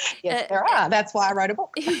yes, there are. That's why I wrote a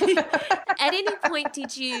book. At any point,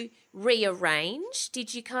 did you rearrange?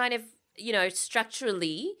 Did you kind of,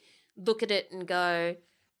 structurally look at it and go,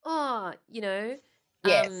 oh,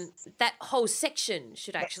 yes, that whole section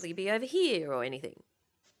should actually be over here or anything?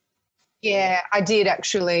 Yeah, I did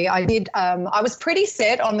actually. I did. I was pretty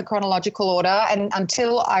set on the chronological order, and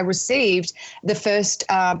until I received the first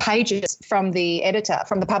pages from the editor,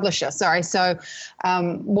 from the publisher. Sorry. So,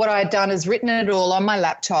 what I had done is written it all on my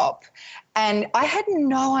laptop. And I had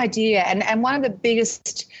no idea. And one of the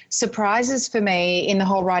biggest surprises for me in the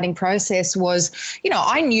whole writing process was,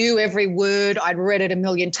 I knew every word. I'd read it a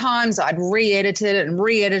million times. I'd re-edited it and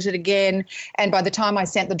re-edited again. And by the time I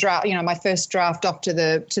sent the draft, my first draft off to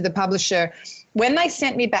the publisher, when they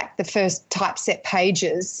sent me back the first typeset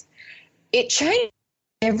pages, it changed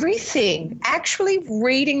everything. Actually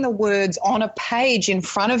reading the words on a page in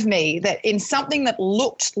front of me, that in something that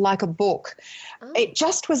looked like a book, it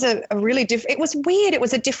just was a really different, it was weird. It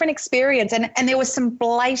was a different experience. And there was some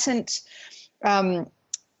blatant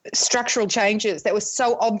structural changes that were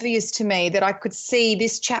so obvious to me that I could see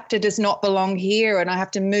this chapter does not belong here, and I have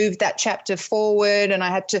to move that chapter forward, and I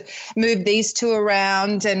had to move these two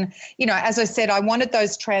around. And, as I said, I wanted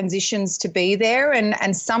those transitions to be there,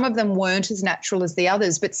 and some of them weren't as natural as the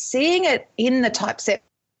others. But seeing it in the typeset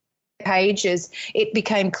pages, it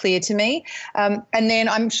became clear to me. And then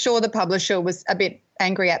I'm sure the publisher was a bit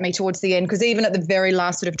angry at me towards the end, because even at the very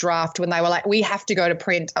last sort of draft, when they were like, we have to go to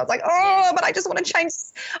print, I was like, but I just want to change.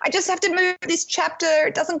 I just have to move this chapter.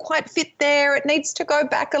 It doesn't quite fit there. It needs to go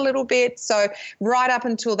back a little bit. So right up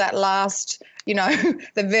until that last,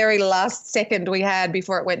 the very last second we had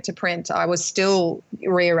before it went to print, I was still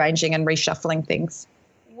rearranging and reshuffling things.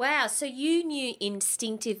 Wow. So you knew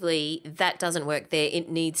instinctively that doesn't work there. It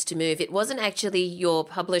needs to move. It wasn't actually your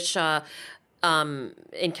publisher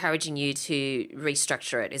encouraging you to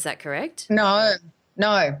restructure it. Is that correct? No,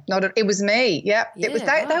 not it was me. Yep. Yeah, it was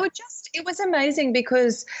they were just, it was amazing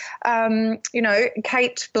because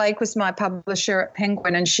Kate Blake was my publisher at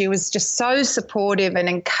Penguin, and she was just so supportive and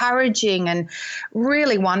encouraging and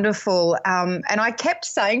really wonderful. And I kept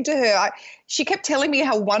saying to her, she kept telling me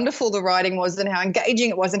how wonderful the writing was and how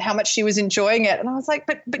engaging it was and how much she was enjoying it. And I was like,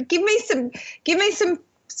 but give me some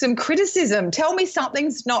criticism. Tell me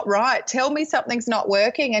something's not right. Tell me something's not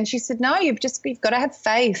working. And she said, no, you've got to have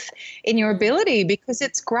faith in your ability, because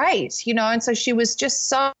it's great, And so she was just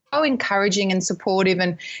so encouraging and supportive,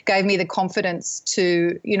 and gave me the confidence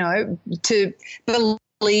to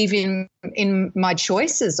believe in my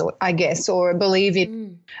choices, or I guess, or believe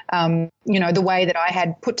in, the way that I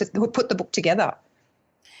had put the book together.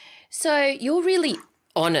 So you're really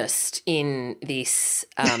honest in this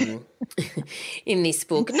in this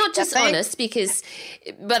book. Not just honest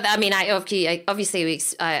but I mean, I'm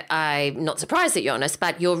not surprised that you're honest,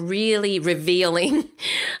 but you're really revealing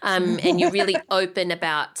and you're really open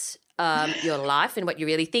about your life and what you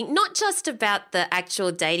really think, not just about the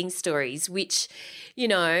actual dating stories, which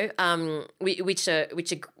which are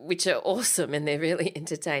awesome and they're really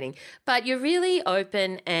entertaining, but you're really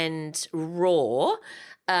open and raw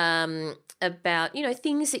about,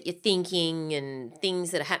 things that you're thinking and things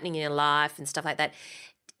that are happening in your life and stuff like that.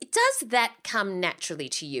 Does that come naturally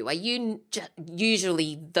to you? Are you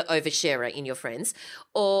usually the oversharer in your friends?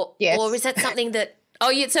 Or is that something that, so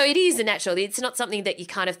it is a natural. It's not something that you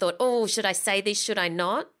kind of thought, should I say this? Should I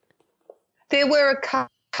not? There were a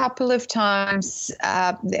couple of times,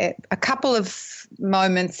 a couple of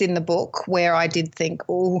moments in the book where I did think,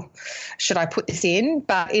 should I put this in?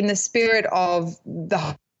 But in the spirit of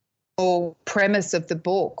the whole premise of the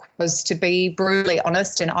book was to be brutally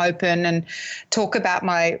honest and open and talk about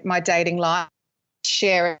my dating life,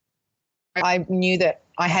 share it. I knew that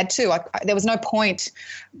I had to. There was no point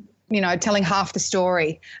telling half the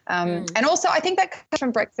story. And also I think that comes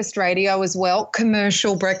from breakfast radio as well,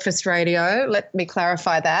 commercial breakfast radio, let me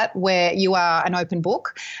clarify that, where you are an open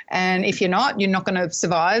book. And if you're not going to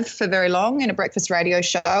survive for very long in a breakfast radio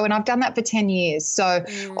show. And I've done that for 10 years. So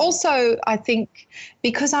also I think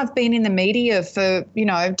because I've been in the media for,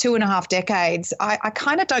 2.5 decades, I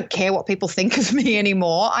kind of don't care what people think of me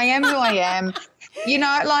anymore. I am who I am.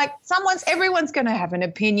 Everyone's going to have an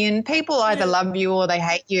opinion. People either love you or they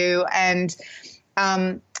hate you. And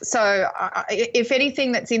so if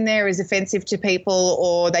anything that's in there is offensive to people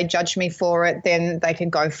or they judge me for it, then they can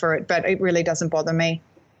go for it. But it really doesn't bother me.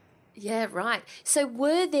 Yeah, right. So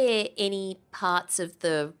were there any parts of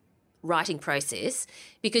the writing process,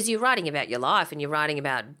 because you're writing about your life and you're writing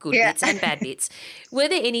about good bits and bad bits. Were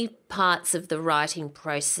there any parts of the writing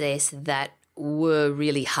process that were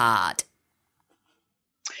really hard?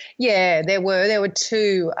 Yeah, there were. There were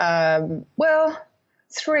two.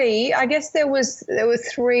 Three. I guess there were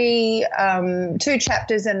three, 2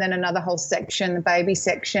 chapters and then another whole section, the baby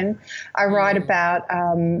section. I write about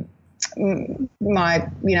my,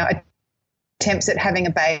 attempts at having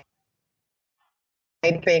a baby,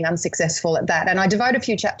 being unsuccessful at that. And I devote a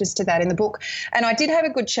few chapters to that in the book. And I did have a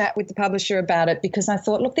good chat with the publisher about it, because I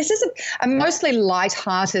thought, look, this is a mostly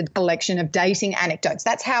light-hearted collection of dating anecdotes.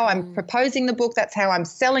 That's how I'm proposing the book. That's how I'm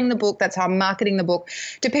selling the book. That's how I'm marketing the book.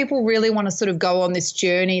 Do people really want to sort of go on this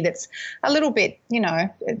journey that's a little bit,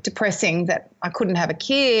 depressing, that I couldn't have a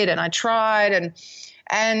kid and I tried,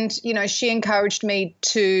 and she encouraged me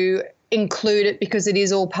to include it because it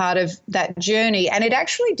is all part of that journey. And it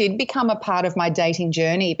actually did become a part of my dating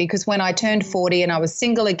journey, because when I turned 40 and I was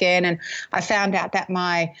single again and I found out that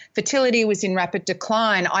my fertility was in rapid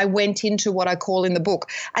decline, I went into what I call in the book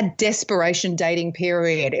a desperation dating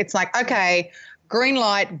period. It's like, okay, green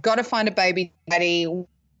light, got to find a baby daddy.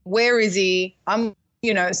 Where is he?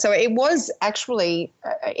 So it was actually,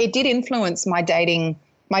 it did influence my dating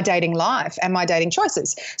life and my dating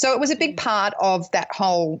choices. So it was a big part of that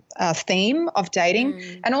whole theme of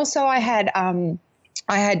dating. And also I had,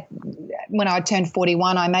 when I turned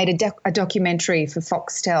 41, I made a documentary for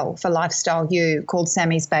Foxtel, for Lifestyle U, called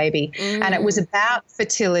Sammy's Baby. And it was about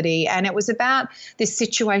fertility, and it was about this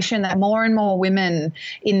situation that more and more women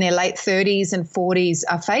in their late 30s and 40s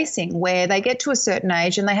are facing, where they get to a certain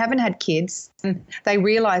age and they haven't had kids, and they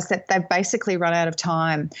realise that they've basically run out of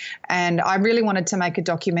time. And I really wanted to make a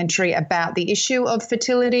documentary about the issue of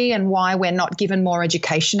fertility and why we're not given more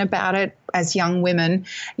education about it as young women,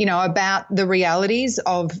 about the realities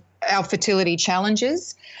of our fertility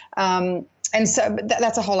challenges. And so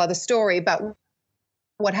that's a whole other story. But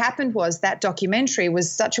what happened was that documentary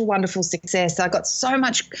was such a wonderful success. I got so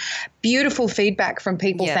much beautiful feedback from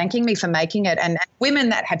people thanking me for making it, and women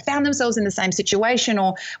that had found themselves in the same situation,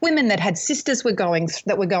 or women that had sisters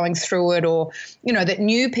that were going through it, or, that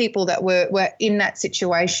knew people that were in that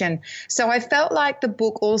situation. So I felt like the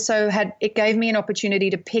book also it gave me an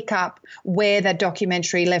opportunity to pick up where that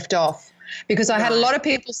documentary left off, because I had a lot of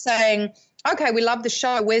people saying, okay, we love the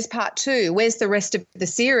show. Where's part 2? Where's the rest of the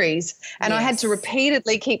series? And I had to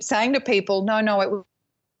repeatedly keep saying to people, no, it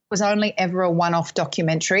was only ever a one-off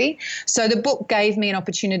documentary. So the book gave me an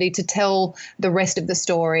opportunity to tell the rest of the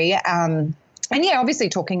story. And obviously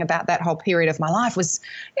talking about that whole period of my life was,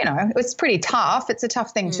 it was pretty tough. It's a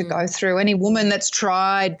tough thing to go through. Any woman that's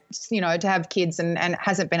tried, to have kids and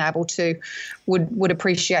hasn't been able to would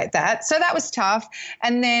appreciate that. So that was tough.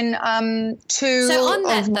 And then So on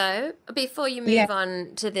that though, before you move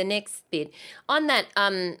on to the next bit, on that,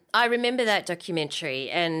 I remember that documentary,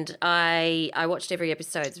 and I watched every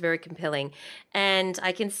episode. It's very compelling. And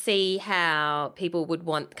I can see how people would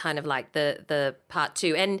want kind of like the part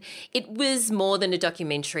 2. And it was more than a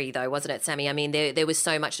documentary though, wasn't it, Sammy? I mean, there was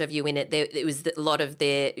so much of you in it. There was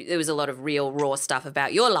a lot of real raw stuff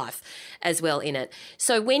about your life as well in it.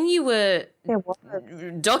 So when you were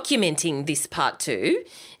documenting this part 2,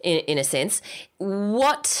 in a sense,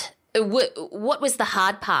 what was the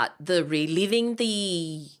hard part? The reliving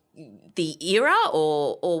the era,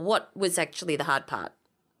 or what was actually the hard part?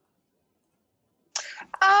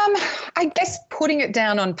 I guess putting it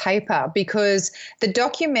down on paper, because the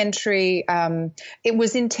documentary, it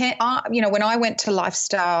was intent. When I went to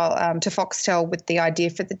Lifestyle, to Foxtel with the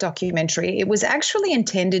idea for the documentary, it was actually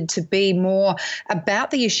intended to be more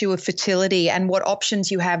about the issue of fertility and what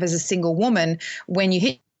options you have as a single woman when you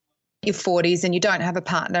hit your 40s and you don't have a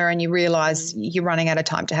partner and you realise you're running out of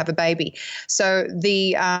time to have a baby. So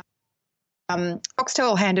the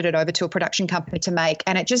Foxtel handed it over to a production company to make,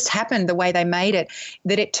 and it just happened the way they made it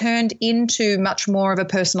that it turned into much more of a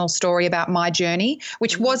personal story about my journey,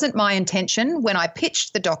 which wasn't my intention when I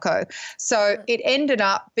pitched the doco. So it ended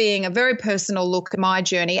up being a very personal look at my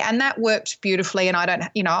journey, and that worked beautifully. And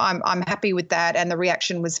I'm happy with that, and the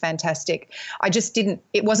reaction was fantastic.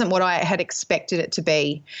 It wasn't what I had expected it to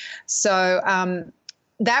be. So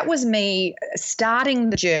that was me starting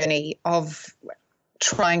the journey of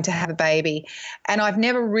trying to have a baby. And I've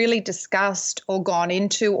never really discussed or gone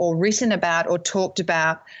into or written about or talked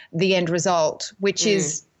about the end result, which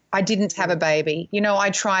is I didn't have a baby. I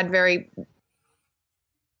tried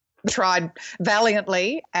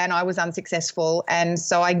valiantly and I was unsuccessful. And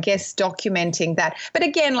so I guess documenting that. But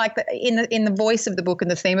again, like in the voice of the book and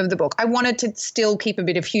the theme of the book, I wanted to still keep a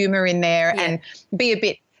bit of humor in there and be a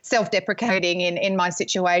bit self-deprecating in my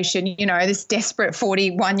situation, you know, this desperate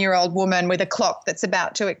 41-year-old woman with a clock that's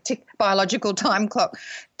about to biological time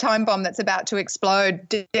bomb that's about to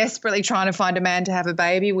explode, desperately trying to find a man to have a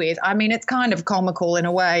baby with. I mean, it's kind of comical in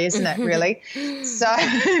a way, isn't it, really? So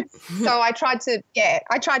I tried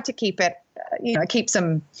to keep it, you know, keep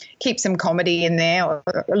some comedy in there, or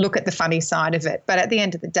look at the funny side of it. But at the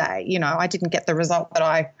end of the day, you know, I didn't get the result that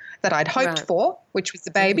I'd hoped for, which was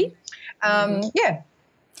the baby. Yeah.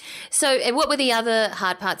 So what were the other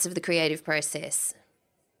hard parts of the creative process?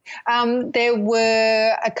 There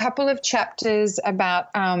were a couple of chapters about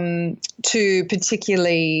two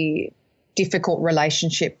particularly difficult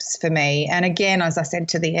relationships for me. And again, as I said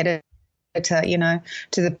to the editor, you know,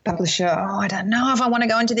 to the publisher, I don't know if I want to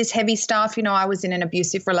go into this heavy stuff. You know, I was in an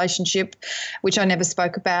abusive relationship, which I never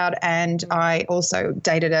spoke about. And I also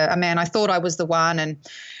dated a man. I thought I was the one, and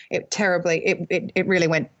it really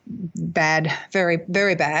went bad, very,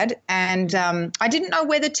 very bad. And I didn't know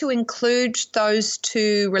whether to include those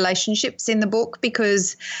two relationships in the book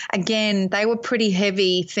because, again, they were pretty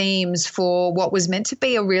heavy themes for what was meant to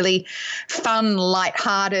be a really fun,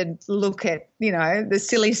 lighthearted look at, you know, the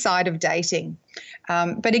silly side of dating.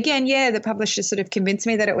 But again, the publisher sort of convinced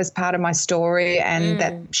me that it was part of my story and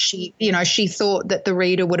that she thought that the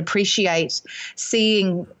reader would appreciate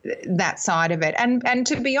seeing that side of it. And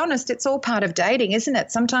to be honest, it's all part of dating, isn't it?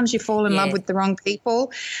 Sometimes you fall in love with the wrong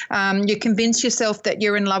people. You convince yourself that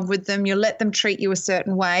you're in love with them. You let them treat you a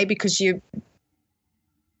certain way because you've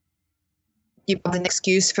an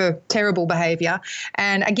excuse for terrible behaviour.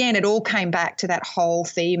 And again, it all came back to that whole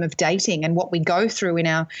theme of dating and what we go through in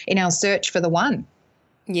our search for the one.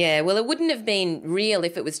 Yeah, well, it wouldn't have been real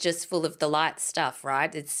if it was just full of the light stuff,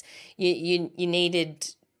 right? It's you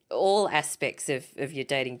needed all aspects of your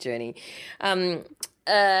dating journey. Your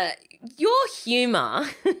humour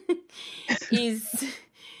is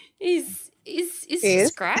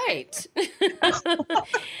just great. Thank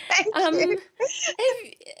you.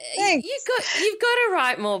 Thanks. You've got to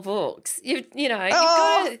write more books. You've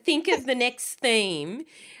got to think of the next theme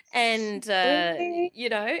and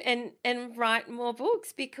and write more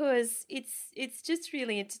books because it's just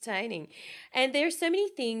really entertaining. And there are so many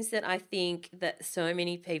things that I think that so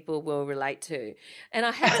many people will relate to. And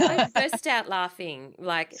I burst out laughing.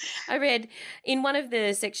 Like I read in one of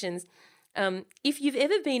the sections, if you've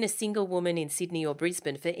ever been a single woman in Sydney or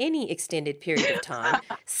Brisbane for any extended period of time,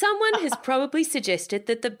 someone has probably suggested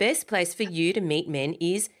that the best place for you to meet men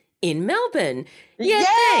is in Melbourne. Yeah,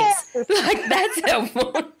 thanks. Like, that's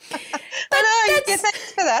helpful. I know,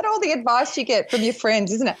 thanks for that. All the advice you get from your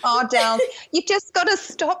friends, isn't it? Oh, Dal, you just got to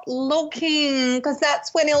stop looking because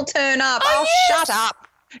that's when he'll turn up. Oh, yes. Shut up.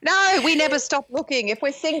 No, we never stop looking. If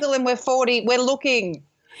we're single and we're 40, we're looking.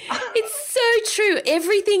 It's so true.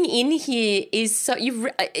 Everything in here is so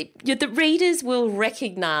the readers will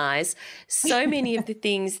recognise so many of the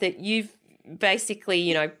things that you've basically,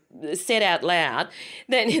 you know, said out loud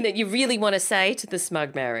that you really want to say to the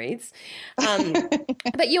smug marrieds.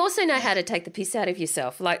 But you also know how to take the piss out of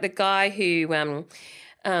yourself. Like the guy who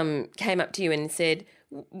came up to you and said,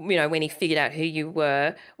 you know, when he figured out who you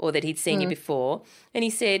were or that he'd seen you before, and he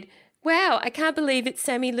said, "Wow, I can't believe it's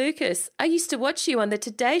Sammy Lucas. I used to watch you on the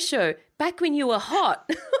Today Show back when you were hot."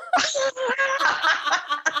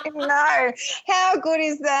 No, how good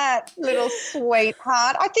is that, little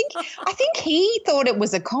sweetheart? I think he thought it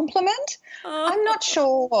was a compliment. I'm not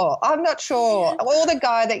sure. Or the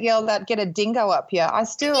guy that yelled out, "Get a dingo up here." I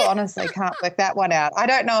still honestly can't work that one out. I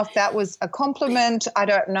don't know if that was a compliment. I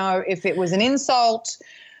don't know if it was an insult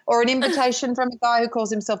or an invitation from a guy who calls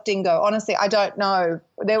himself Dingo. Honestly, I don't know.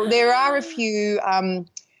 There are a few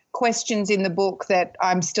questions in the book that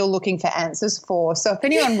I'm still looking for answers for. So if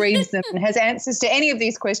anyone reads them and has answers to any of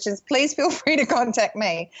these questions, please feel free to contact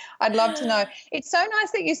me. I'd love to know. It's so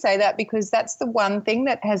nice that you say that because that's the one thing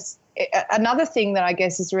that has – another thing that I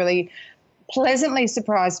guess has really pleasantly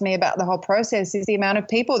surprised me about the whole process is the amount of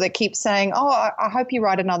people that keep saying, "Oh, I hope you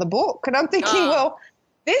write another book." And I'm thinking, well,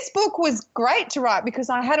 this book was great to write because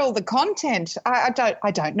I had all the content. I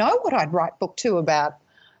don't know what I'd write book 2 about.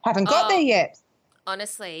 Haven't got there yet.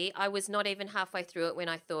 Honestly, I was not even halfway through it when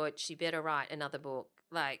I thought she better write another book.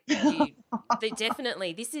 Like,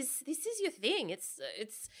 definitely, this is your thing. It's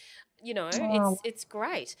you know, it's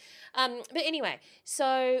great. But anyway,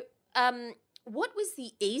 so what was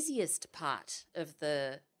the easiest part of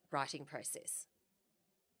the writing process?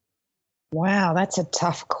 Wow, that's a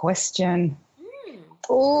tough question.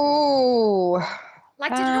 Oh,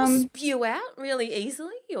 like, did it all spew out really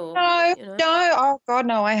easily? or No, you know? no. Oh God,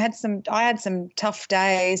 no. I had some tough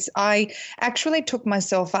days. I actually took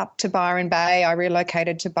myself up to Byron Bay. I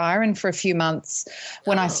relocated to Byron for a few months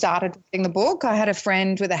when I started writing the book. I had a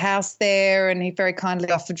friend with a house there, and he very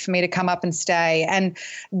kindly offered for me to come up and stay. And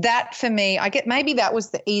that, for me, maybe that was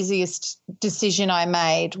the easiest decision I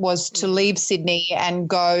made, was to leave Sydney and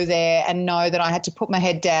go there and know that I had to put my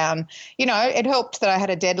head down. You know, it helped that I had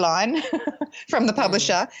a deadline from the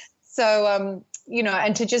publisher. So,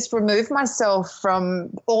 and to just remove myself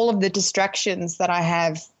from all of the distractions that I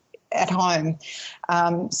have at home.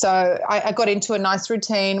 So I got into a nice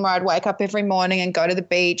routine where I'd wake up every morning and go to the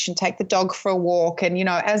beach and take the dog for a walk. And,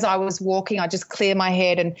 as I was walking, I'd just clear my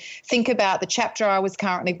head and think about the chapter I was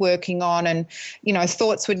currently working on, and,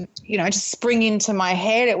 thoughts would, just spring into my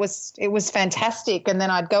head. It was fantastic. And then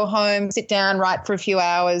I'd go home, sit down, write for a few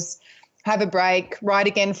hours, have a break, write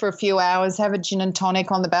again for a few hours, have a gin and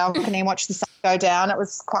tonic on the balcony and watch the sun go down. It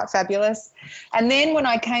was quite fabulous. And then when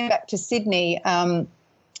I came back to Sydney,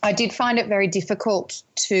 I did find it very difficult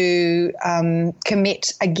to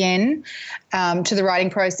commit again to the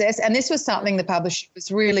writing process. And this was something the publisher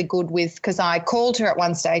was really good with, because I called her at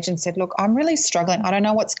one stage and said, look, I'm really struggling. I don't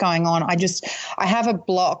know what's going on. I have a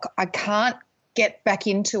block. I can't get back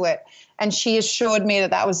into it. And she assured me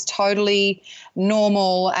that was totally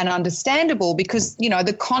normal and understandable, because,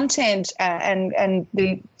 the content and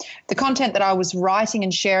the content that I was writing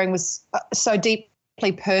and sharing was so deeply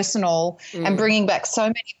personal and bringing back so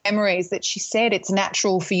many memories that she said it's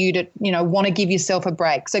natural for you to, want to give yourself a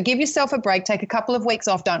break. So give yourself a break, take a couple of weeks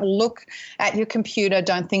off, don't look at your computer,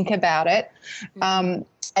 don't think about it,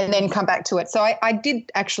 and then come back to it. So I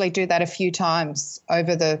did actually do that a few times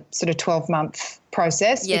over the sort of 12-month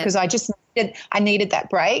process, because I needed that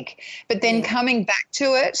break. But then coming back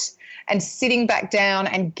to it and sitting back down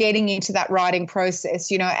and getting into that writing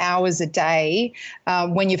process, hours a day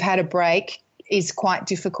when you've had a break, is quite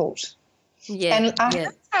difficult. Yeah. And I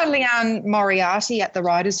heard Leanne Moriarty at the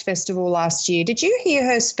Writers' Festival last year. Did you hear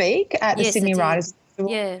her speak at the Sydney Writers'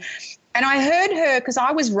 Festival? Yeah. And I heard her because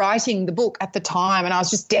I was writing the book at the time, and I was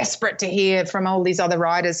just desperate to hear from all these other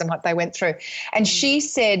writers and what they went through. And she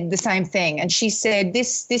said the same thing. And she said,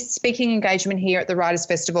 this speaking engagement here at the Writers'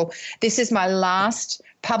 Festival, this is my last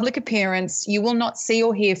public appearance. You will not see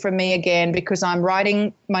or hear from me again, because I'm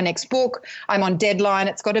writing my next book. I'm on deadline.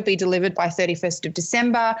 It's got to be delivered by 31st of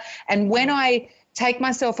December. And when I take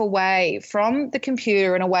myself away from the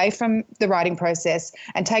computer and away from the writing process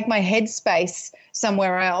and take my headspace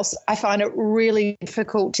somewhere else, I find it really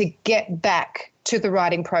difficult to get back to the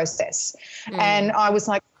writing process. And I was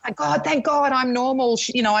like, oh my God, thank God I'm normal.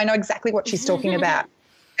 I know exactly what she's talking about.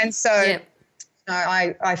 And so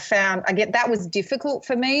I found that was difficult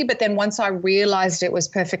for me, but then once I realised it was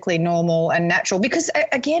perfectly normal and natural, because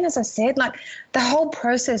again, as I said, like the whole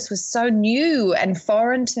process was so new and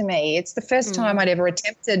foreign to me. It's the first time I'd ever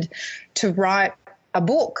attempted to write a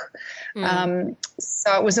book.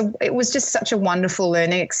 So it was just such a wonderful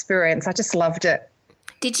learning experience. I just loved it.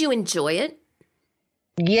 Did you enjoy it?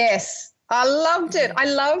 Yes, I loved it. I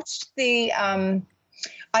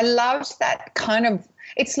loved that kind of.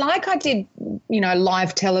 It's like I did,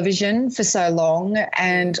 live television for so long,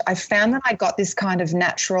 and I found that I got this kind of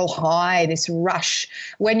natural high, this rush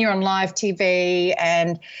when you're on live TV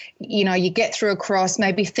and, you get through a cross,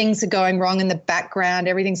 maybe things are going wrong in the background,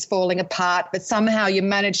 everything's falling apart, but somehow you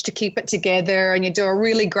manage to keep it together and you do a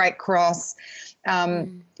really great cross.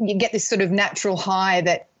 You get this sort of natural high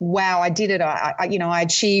that, wow, I did it. I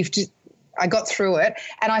achieved, I got through it.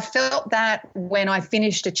 And I felt that when I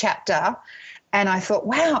finished a chapter. And I thought,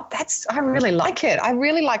 wow, I really like it. I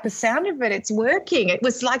really like the sound of it. It's working. It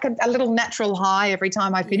was like a little natural high every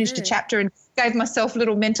time I finished a chapter, and gave myself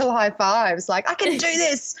little mental high fives, like, I can do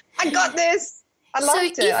this. I got this. I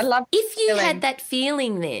loved it. I loved it. If you had that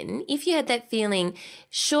feeling,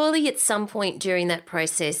 surely at some point during that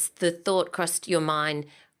process the thought crossed your mind,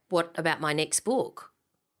 what about my next book?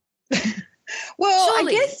 Well,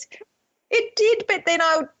 surely. I guess it did, but then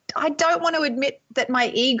I don't want to admit that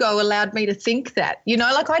my ego allowed me to think that,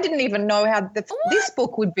 like I didn't even know how this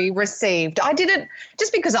book would be received. I didn't,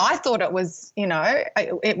 just because I thought it was,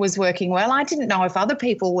 it was working well. I didn't know if other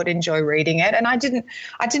people would enjoy reading it, and I didn't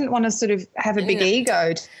want to sort of have a big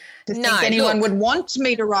ego to think anyone would want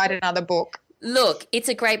me to write another book. Look, it's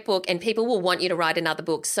a great book and people will want you to write another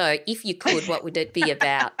book. So if you could, what would it be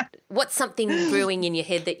about? What's something brewing in your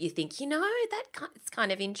head that you think, it's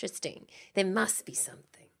kind of interesting? There must be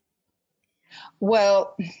something.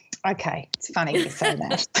 Well, okay, it's funny you say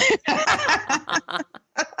that.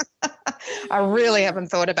 I really haven't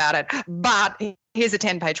thought about it, but here's a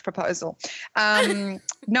 10-page proposal.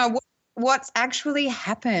 No, what's actually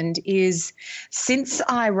happened is since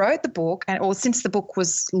I wrote the book, or since the book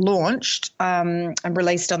was launched and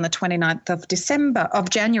released on the 29th of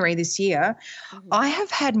January this year, I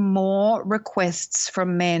have had more requests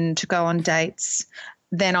from men to go on dates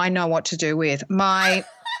than I know what to do with.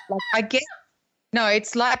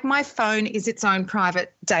 It's like my phone is its own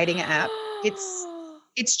private dating app.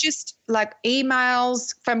 It's just like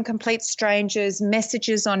emails from complete strangers,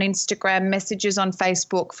 messages on Instagram, messages on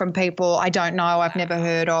Facebook from people I don't know, I've never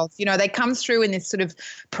heard of. You know, they come through in this sort of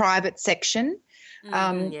private section.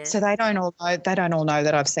 So they don't all know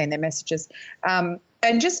that I've seen their messages. And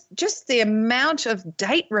just the amount of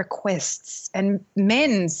date requests and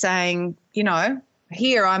men saying, you know,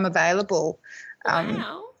 here, I'm available.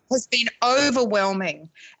 Has been overwhelming.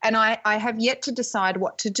 And I have yet to decide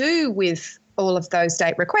what to do with all of those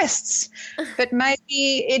date requests. But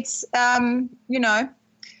maybe it's,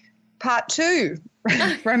 part 2,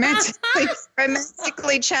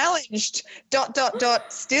 romantically challenged, ...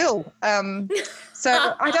 still.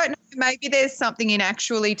 So I don't know, maybe there's something in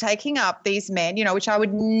actually taking up these men, you know, which I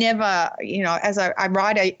would never, you know, as I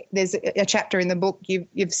write, there's a chapter in the book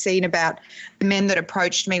you've seen about the men that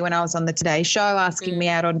approached me when I was on the Today Show asking me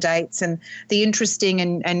out on dates, and the interesting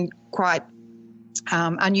and quite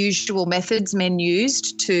unusual methods men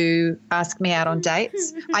used to ask me out on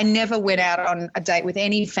dates. I never went out on a date with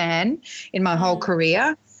any fan in my whole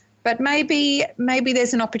career, but maybe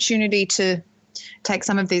there's an opportunity to take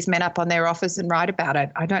some of these men up on their offers and write about it.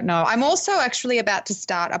 I don't know. I'm also actually about to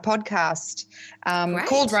start a podcast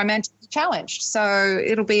called Romantically Challenged. So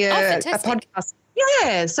it'll be a podcast.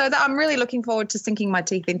 Yeah, so I'm really looking forward to sinking my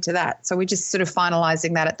teeth into that. So we're just sort of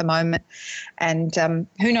finalising that at the moment, and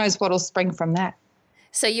who knows what will spring from that.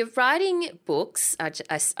 So you're writing books. I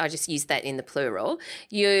just use that in the plural.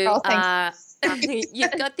 You've got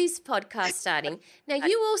this podcast starting. Now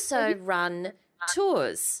you also run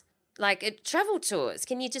tours, like travel tours.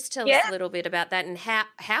 Can you just tell us a little bit about that, and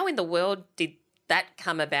how in the world did that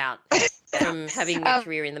come about from having a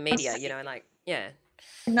career in the media, you know, like, yeah.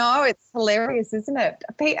 No, it's hilarious, isn't it?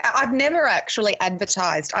 I've never actually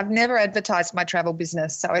advertised. I've never advertised my travel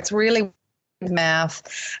business. So it's really word of mouth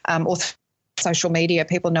or social media.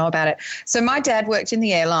 People know about it. So my dad worked in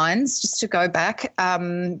the airlines, just to go back,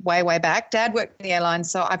 way back. Dad worked in the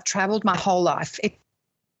airlines, so I've traveled my whole life. It's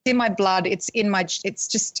in my blood. It's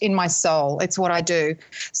just in my soul. It's what I do.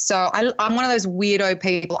 So I'm one of those weirdo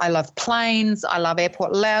people. I love planes. I love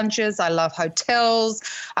airport lounges. I love hotels.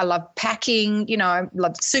 I love packing. You know, I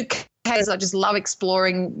love suitcases. I just love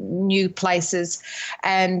exploring new places.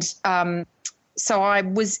 And so I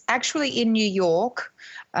was actually in New York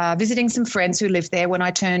visiting some friends who lived there when I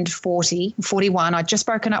turned 41. I'd just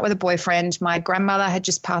broken up with a boyfriend. My grandmother had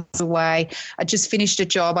just passed away. I just finished a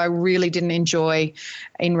job I really didn't enjoy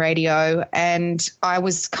in radio, and I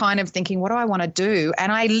was kind of thinking, what do I want to do?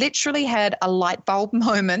 And I literally had a light bulb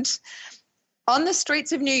moment on the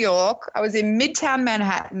streets of New York. I was in Midtown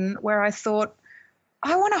Manhattan, where I thought,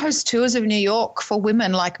 I want to host tours of New York for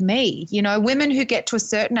women like me, you know, women who get to a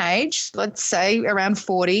certain age, let's say around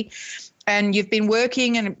 40, and you've been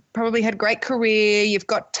working and probably had a great career, you've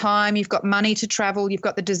got time, you've got money to travel, you've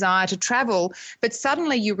got the desire to travel, but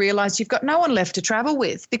suddenly you realise you've got no one left to travel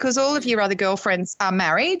with because all of your other girlfriends are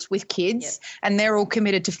married with kids and they're all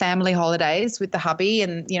committed to family holidays with the hubby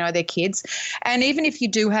and, you know, their kids. And even if you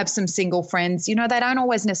do have some single friends, you know, they don't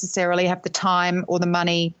always necessarily have the time or the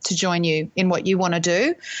money to join you in what you want to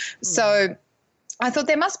do. So I thought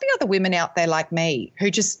there must be other women out there like me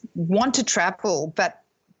who just want to travel but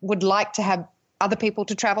would like to have other people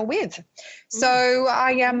to travel with. So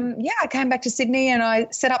I came back to Sydney and I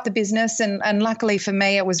set up the business, and luckily for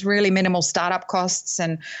me it was really minimal startup costs.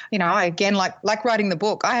 And, you know, I, again, like writing the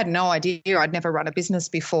book, I had no idea. I'd never run a business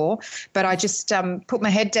before, but I just put my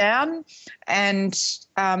head down and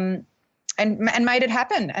made it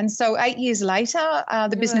happen. And so 8 years later,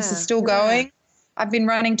 the business is still going. I've been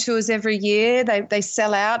running tours every year. They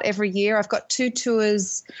sell out every year. I've got 2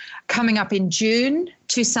 tours coming up in June,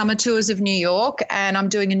 2 summer tours of New York, and I'm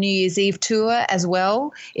doing a New Year's Eve tour as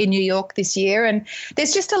well in New York this year. And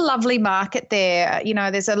there's just a lovely market there. You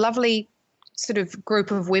know, there's a lovely sort of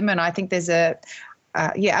group of women. I think there's a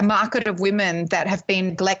market of women that have been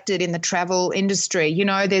neglected in the travel industry. You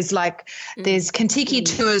know, there's Kentucky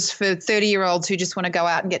tours for 30-year-olds who just want to go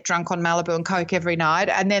out and get drunk on Malibu and Coke every night.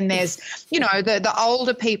 And then there's, you know, the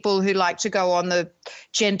older people who like to go on the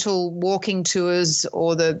gentle walking tours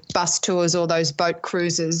or the bus tours or those boat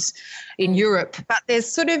cruises in Europe. But there's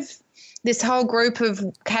sort of this whole group of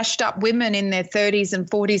cashed up women in their 30s and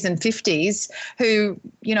 40s and 50s who,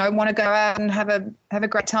 you know, want to go out and have a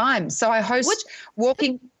great time. So I host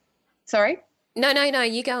walking. Sorry? No,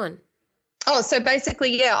 you go on. Oh, so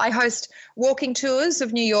basically, yeah, I host walking tours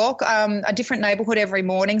of New York, a different neighborhood every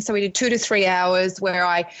morning. So we do 2 to 3 hours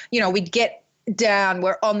where we'd get down,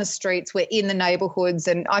 we're on the streets, we're in the neighborhoods,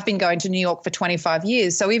 and I've been going to New York for 25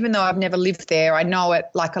 years. So even though I've never lived there, I know it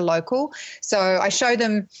like a local. So I show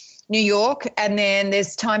them New York, and then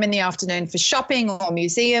there's time in the afternoon for shopping or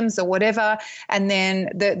museums or whatever. And then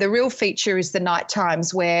the real feature is the night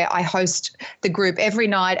times, where I host the group every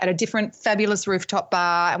night at a different fabulous rooftop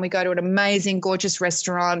bar, and we go to an amazing, gorgeous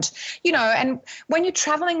restaurant, and when you're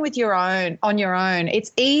traveling on your own,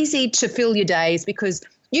 it's easy to fill your days because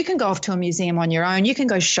you can go off to a museum on your own. You can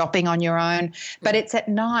go shopping on your own, but it's at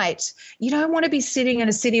night. You don't want to be sitting in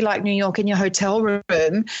a city like New York in your hotel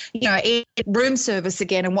room, eating room service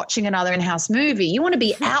again and watching another in-house movie. You want to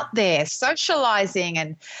be out there socializing,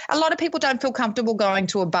 and a lot of people don't feel comfortable going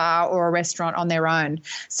to a bar or a restaurant on their own.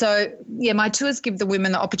 So, yeah, my tours give the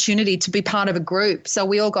women the opportunity to be part of a group. So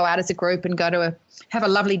we all go out as a group and go to have a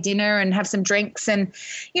lovely dinner and have some drinks. And,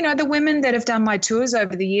 the women that have done my tours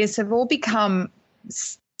over the years have all become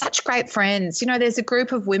such great friends. There's a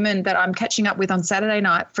group of women that I'm catching up with on Saturday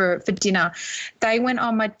night for dinner. They went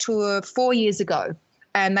on my tour 4 years ago,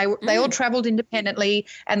 and they all travelled independently,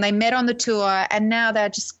 and they met on the tour, and now they're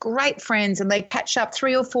just great friends, and they catch up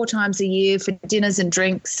 3 or 4 times a year for dinners and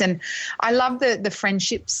drinks. And I love the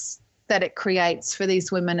friendships that it creates for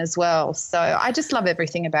these women as well. So I just love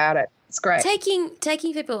everything about it. It's great.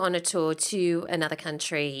 Taking people on a tour to another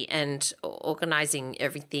country and organising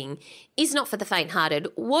everything is not for the faint-hearted.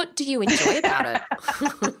 What do you enjoy about it?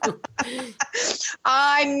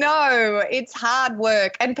 I know it's hard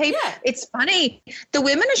work, and people. Yeah. It's funny. The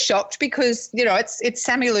women are shocked because it's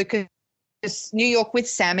Sammy Lucas, New York with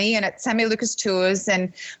Sammy, and it's Sammy Lucas Tours,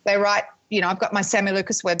 and they write. I've got my Sammy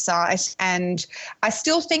Lucas website, and I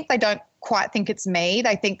still think they don't quite think it's me.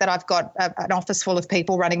 They think that I've got an office full of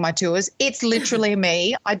people running my tours. It's literally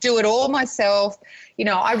me. I do it all myself.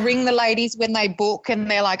 I ring the ladies when they book, and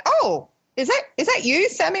they're like, "Oh, is that you,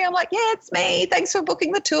 Sammy?" I'm like, "Yeah, it's me. Thanks for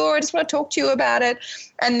booking the tour. I just want to talk to you about it."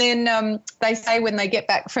 And then they say when they get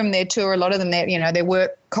back from their tour, a lot of them, their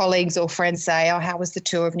work colleagues or friends say, "Oh, how was the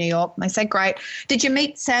tour of New York?" And they say, "Great. Did you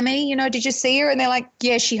meet Sammy? Did you see her?" And they're like,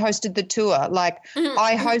 "Yeah, she hosted the tour. Like,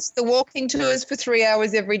 I host the walking tours for 3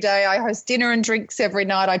 hours every day. I host dinner and drinks every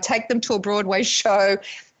night. I take them to a Broadway show.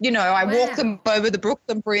 I walk them over the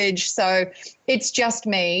Brooklyn Bridge." So it's just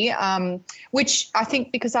me, which I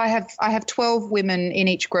think because I have 12 women in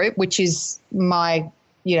each group, which is my,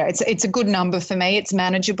 it's a good number for me. It's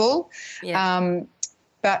manageable. Yeah.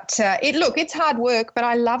 But it's hard work, but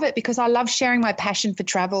I love it because I love sharing my passion for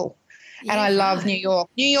travel. Yeah. And I love New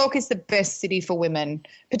York. New York is the best city for women,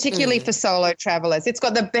 particularly for solo travelers. It's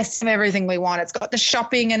got the best of everything we want. It's got the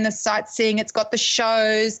shopping and the sightseeing. It's got the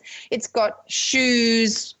shows. It's got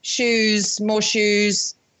shoes, more shoes.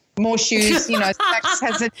 Saks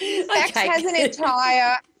has an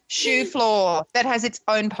entire shoe floor that has its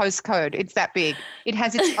own postcode. It's that big. It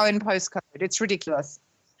has its own postcode. It's ridiculous.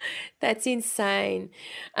 That's insane.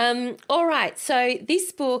 All right. So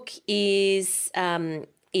this book is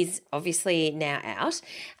obviously now out.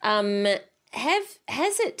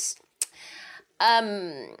 Has it?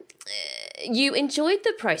 You enjoyed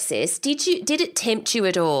the process. Did it tempt you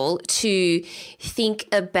at all to think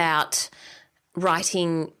about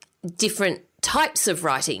writing different types of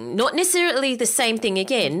writing? Not necessarily the same thing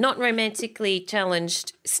again, not romantically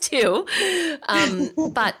challenged still,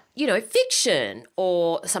 but, fiction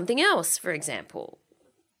or something else, for example.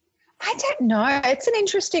 I don't know. It's an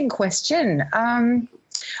interesting question.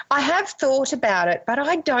 I have thought about it, but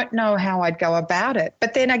I don't know how I'd go about it.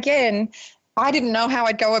 But then again, I didn't know how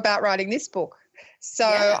I'd go about writing this book. So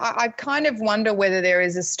yeah. I kind of wonder whether there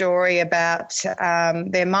is a story about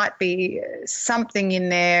there might be something in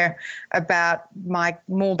there about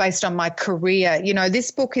more based on my career.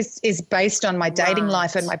 This book is based on my dating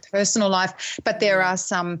life and my personal life, but there are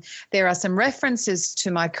some references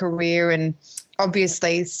to my career and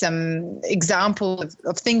obviously some example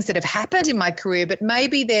of things that have happened in my career, but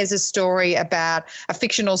maybe there's a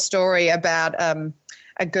fictional story about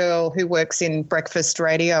a girl who works in breakfast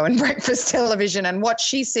radio and breakfast television and what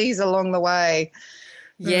she sees along the way.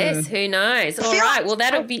 Yes, who knows? All right, well,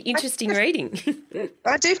 that'll be interesting reading.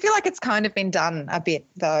 I do feel like it's kind of been done a bit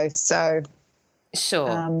though, so.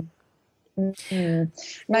 Sure. Maybe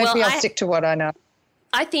I'll stick to what I know.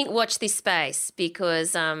 I think watch this space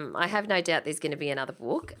because I have no doubt there's going to be another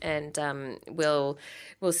book, and we'll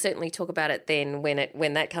certainly talk about it then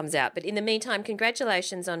when that comes out. But in the meantime,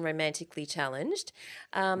 congratulations on Romantically Challenged,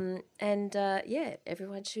 and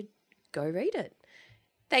everyone should go read it.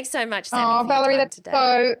 Thanks so much, Sammy, Oh, for Valerie, your time that's today.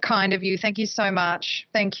 so kind of you. Thank you so much.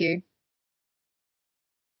 Thank you.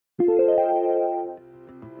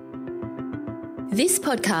 This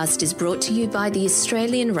podcast is brought to you by the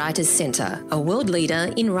Australian Writers Centre, a world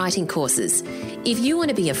leader in writing courses. If you want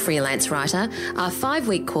to be a freelance writer, our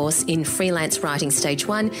 5-week course in Freelance Writing Stage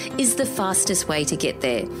 1 is the fastest way to get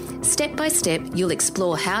there. Step by step, you'll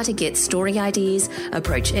explore how to get story ideas,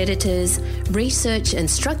 approach editors, research and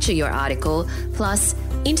structure your article, plus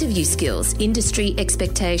interview skills, industry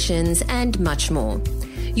expectations, and much more.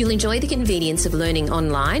 You'll enjoy the convenience of learning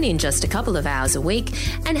online in just a couple of hours a week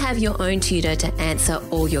and have your own tutor to answer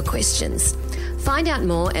all your questions. Find out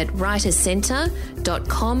more at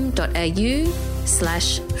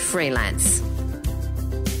writerscentre.com.au/freelance.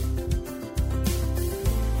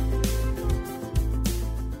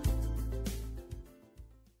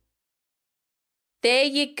 There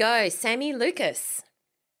you go, Sammy Lucas.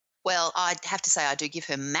 Well, I'd have to say I do give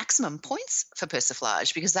her maximum points for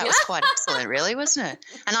persiflage because that was quite excellent, really, wasn't it?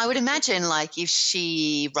 And I would imagine, like, if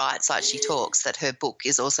she writes like she talks, that her book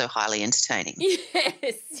is also highly entertaining.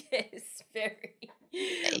 Yes, very.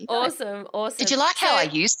 Awesome. Did you like how I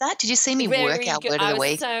used that? Did you see me work out word of the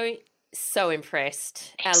week? So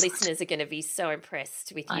impressed. Excellent. Our listeners are going to be so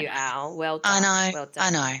impressed with you, Al. Well done. I know. Well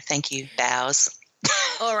done. I know. Thank you. Bows.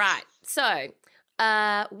 All right. So,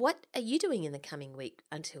 what are you doing in the coming week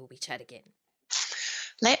until we chat again?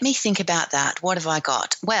 Let me think about that. What have I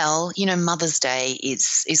got? Well, you know, Mother's Day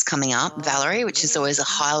is coming up, Valerie, which is always a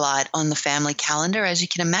highlight on the family calendar, as you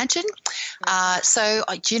can imagine. So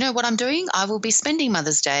do you know what I'm doing? I will be spending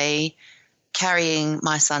Mother's Day carrying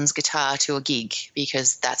my son's guitar to a gig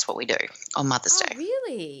because that's what we do on Mother's Day.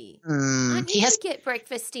 Really? Aren't you going to get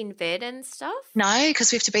breakfast in bed and stuff? No,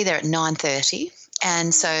 because we have to be there at 9:30,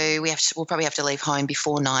 and so we'll probably have to leave home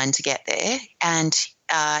before 9 to get there. And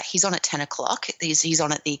he's on at 10 o'clock. He's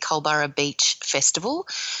on at the Culburra Beach Festival.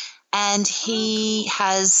 And he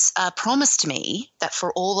has promised me that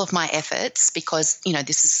for all of my efforts, because, you know,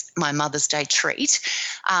 this is my Mother's Day treat,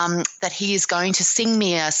 that he is going to sing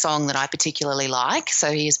me a song that I particularly like. So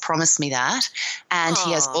he has promised me that. And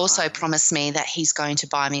he has also promised me that he's going to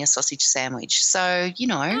buy me a sausage sandwich. So, you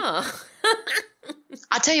know,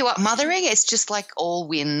 I tell you what, mothering, it's just like all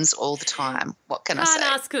wins all the time. What can I say?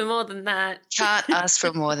 Can't ask for more than that. Can't ask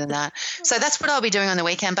for more than that. So that's what I'll be doing on the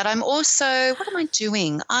weekend. But I'm also, what am I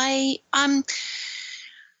doing? I think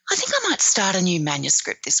I might start a new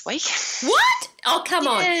manuscript this week. What? Oh, come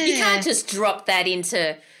on. You can't just drop that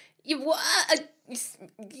into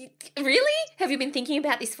really? Have you been thinking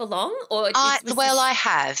about this for long? I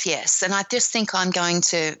have, yes. And I just think I'm going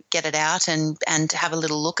to get it out and have a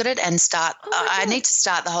little look at it and start. I need to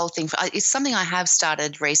start the whole thing. It's something I have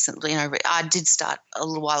started recently. You know, I did start a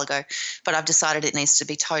little while ago, but I've decided it needs to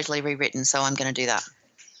be totally rewritten, so I'm going to do that.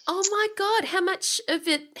 Oh, my God. How much of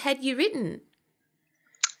it had you written?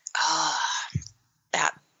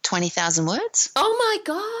 About 20,000 words. Oh, my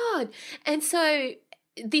God. And so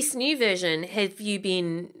this new version, have you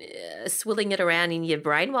been swilling it around in your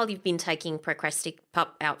brain while you've been taking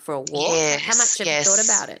Procrastipup out for a walk? Yes, how much have you thought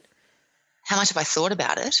about it? How much have I thought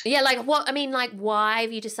about it? Yeah, why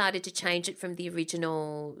have you decided to change it from the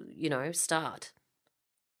original, start?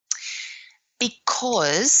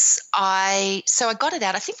 Because I got it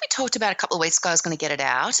out. I think we talked about a couple of weeks ago I was going to get it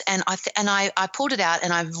out, and I pulled it out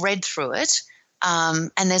and I've read through it,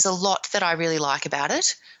 and there's a lot that I really like about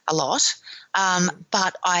it, a lot.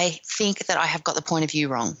 But I think that I have got the point of view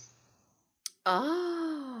wrong.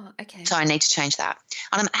 Oh, okay. So I need to change that.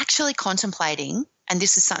 And I'm actually contemplating, and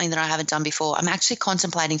this is something that I haven't done before, I'm actually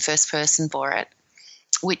contemplating first person for it,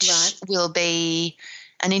 which will be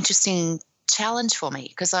an interesting challenge for me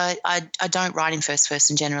because I don't write in first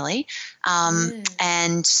person generally.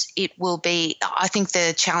 And it will be, I think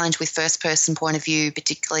the challenge with first person point of view,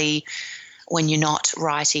 particularly when you're not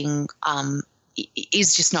writing,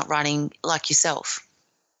 is just not writing like yourself,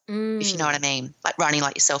 if you know what I mean, like writing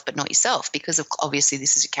like yourself but not yourself, because obviously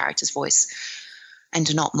this is a character's voice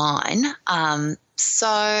and not mine.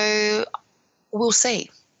 So we'll see.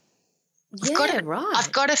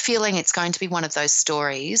 I've got a feeling it's going to be one of those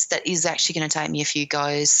stories that is actually going to take me a few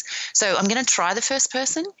goes. So I'm going to try the first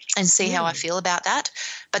person and see how I feel about that.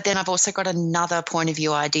 But then I've also got another point of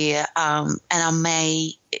view idea, and I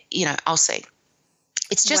may, I'll see.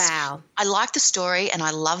 It's just, I like the story and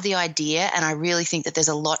I love the idea and I really think that there's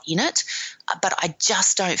a lot in it, but I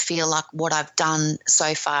just don't feel like what I've done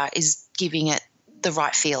so far is giving it the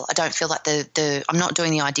right feel. I don't feel like I'm not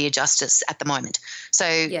doing the idea justice at the moment. So,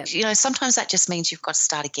 sometimes that just means you've got to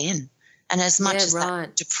start again. And as much as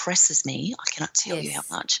that depresses me, I cannot tell you how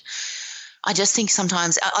much. I just think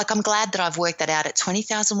sometimes, like, I'm glad that I've worked that out at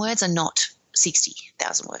 20,000 words and not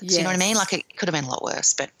 60,000 words. Yes. You know what I mean? Like, it could have been a lot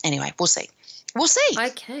worse. But anyway, we'll see. We'll see.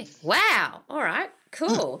 Okay. Wow. All right.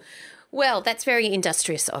 Cool. Well, that's very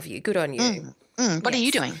industrious of you. Good on you. What are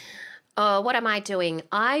you doing? What am I doing?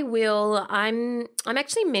 I'm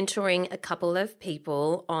actually mentoring a couple of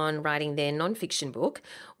people on writing their nonfiction book.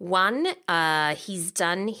 One, he's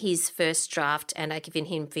done his first draft and I've given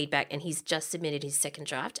him feedback and he's just submitted his second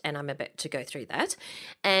draft and I'm about to go through that.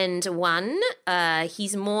 And one,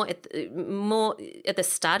 he's more at the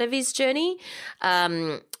start of his journey.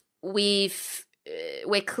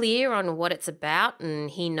 We're clear on what it's about and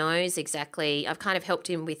he knows exactly. I've kind of helped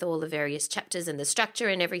him with all the various chapters and the structure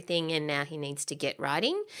and everything, and now he needs to get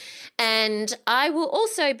writing. And I will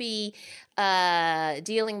also be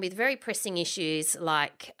dealing with very pressing issues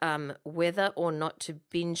like whether or not to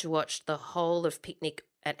binge watch the whole of Picnic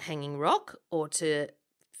at Hanging Rock or to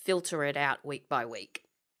filter it out week by week.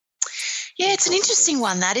 Yeah, it's an interesting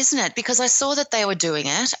one, that, isn't it? Because I saw that they were doing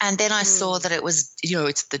it and then I saw that it was,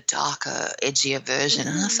 it's the darker, edgier version.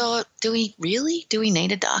 And I thought, do we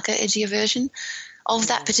need a darker, edgier version of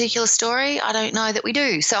that particular story? I don't know that we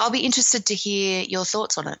do. So I'll be interested to hear your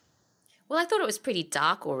thoughts on it. Well, I thought it was pretty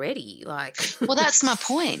dark already. Well, that's my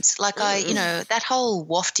point. Like that whole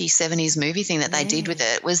wafty 70s movie thing that they did with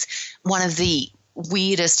it was one of the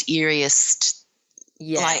weirdest, eeriest.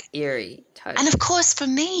 Yeah, eerie. Totally. And, of course, for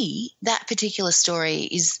me, that particular story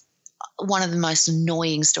is one of the most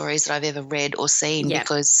annoying stories that I've ever read or seen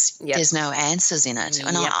because there's no answers in it.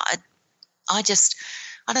 And I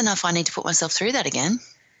don't know if I need to put myself through that again.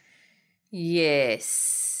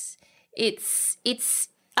 Yes. It's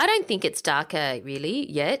I don't think it's darker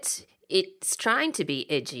really yet. It's trying to be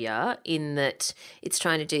edgier in that it's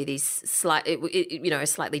trying to do these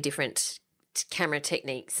slightly different camera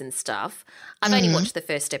techniques and stuff. I've only watched the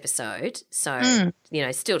first episode, so,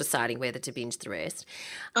 still deciding whether to binge the rest.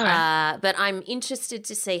 Right. But I'm interested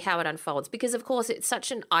to see how it unfolds because, of course, it's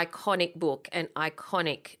such an iconic book, an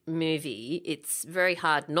iconic movie. It's very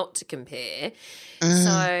hard not to compare.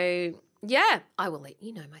 So, yeah, I will let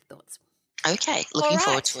you know my thoughts. Okay, looking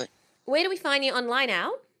forward to it. Where do we find you online,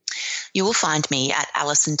 Al? You will find me at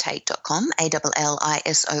AlisonTait.com,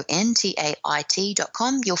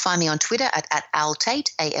 ALLISONTAIT.com. You'll find me on Twitter at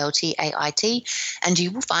AlTait, ALTAIT, and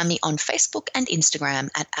you will find me on Facebook and Instagram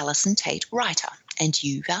at Alison Tait Writer. And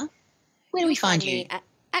you, Val? Where do we find you?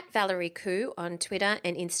 At Valerie Khoo on Twitter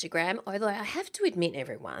and Instagram, although I have to admit,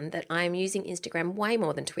 everyone, that I'm using Instagram way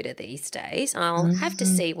more than Twitter these days. I'll have to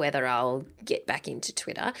see whether I'll get back into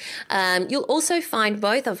Twitter. You'll also find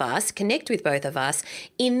connect with both of us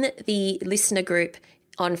in the listener group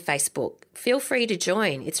on Facebook. Feel free to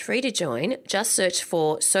join. It's free to join. Just search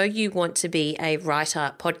for So You Want to Be a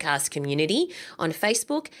Writer podcast community on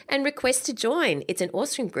Facebook and request to join. It's an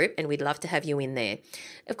awesome group and we'd love to have you in there.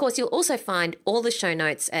 Of course, you'll also find all the show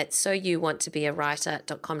notes at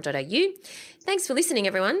soyouwanttobeawriter.com.au. Thanks for listening,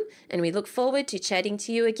 everyone, and we look forward to chatting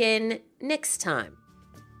to you again next time.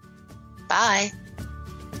 Bye.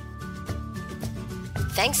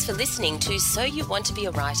 Thanks for listening to So You Want to Be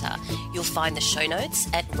a Writer. You'll find the show notes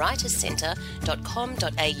at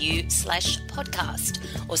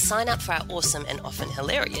writerscentre.com.au/podcast or sign up for our awesome and often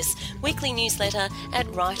hilarious weekly newsletter at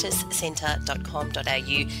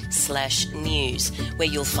writerscentre.com.au/news, where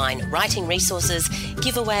you'll find writing resources,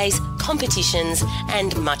 giveaways, competitions,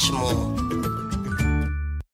 and much more.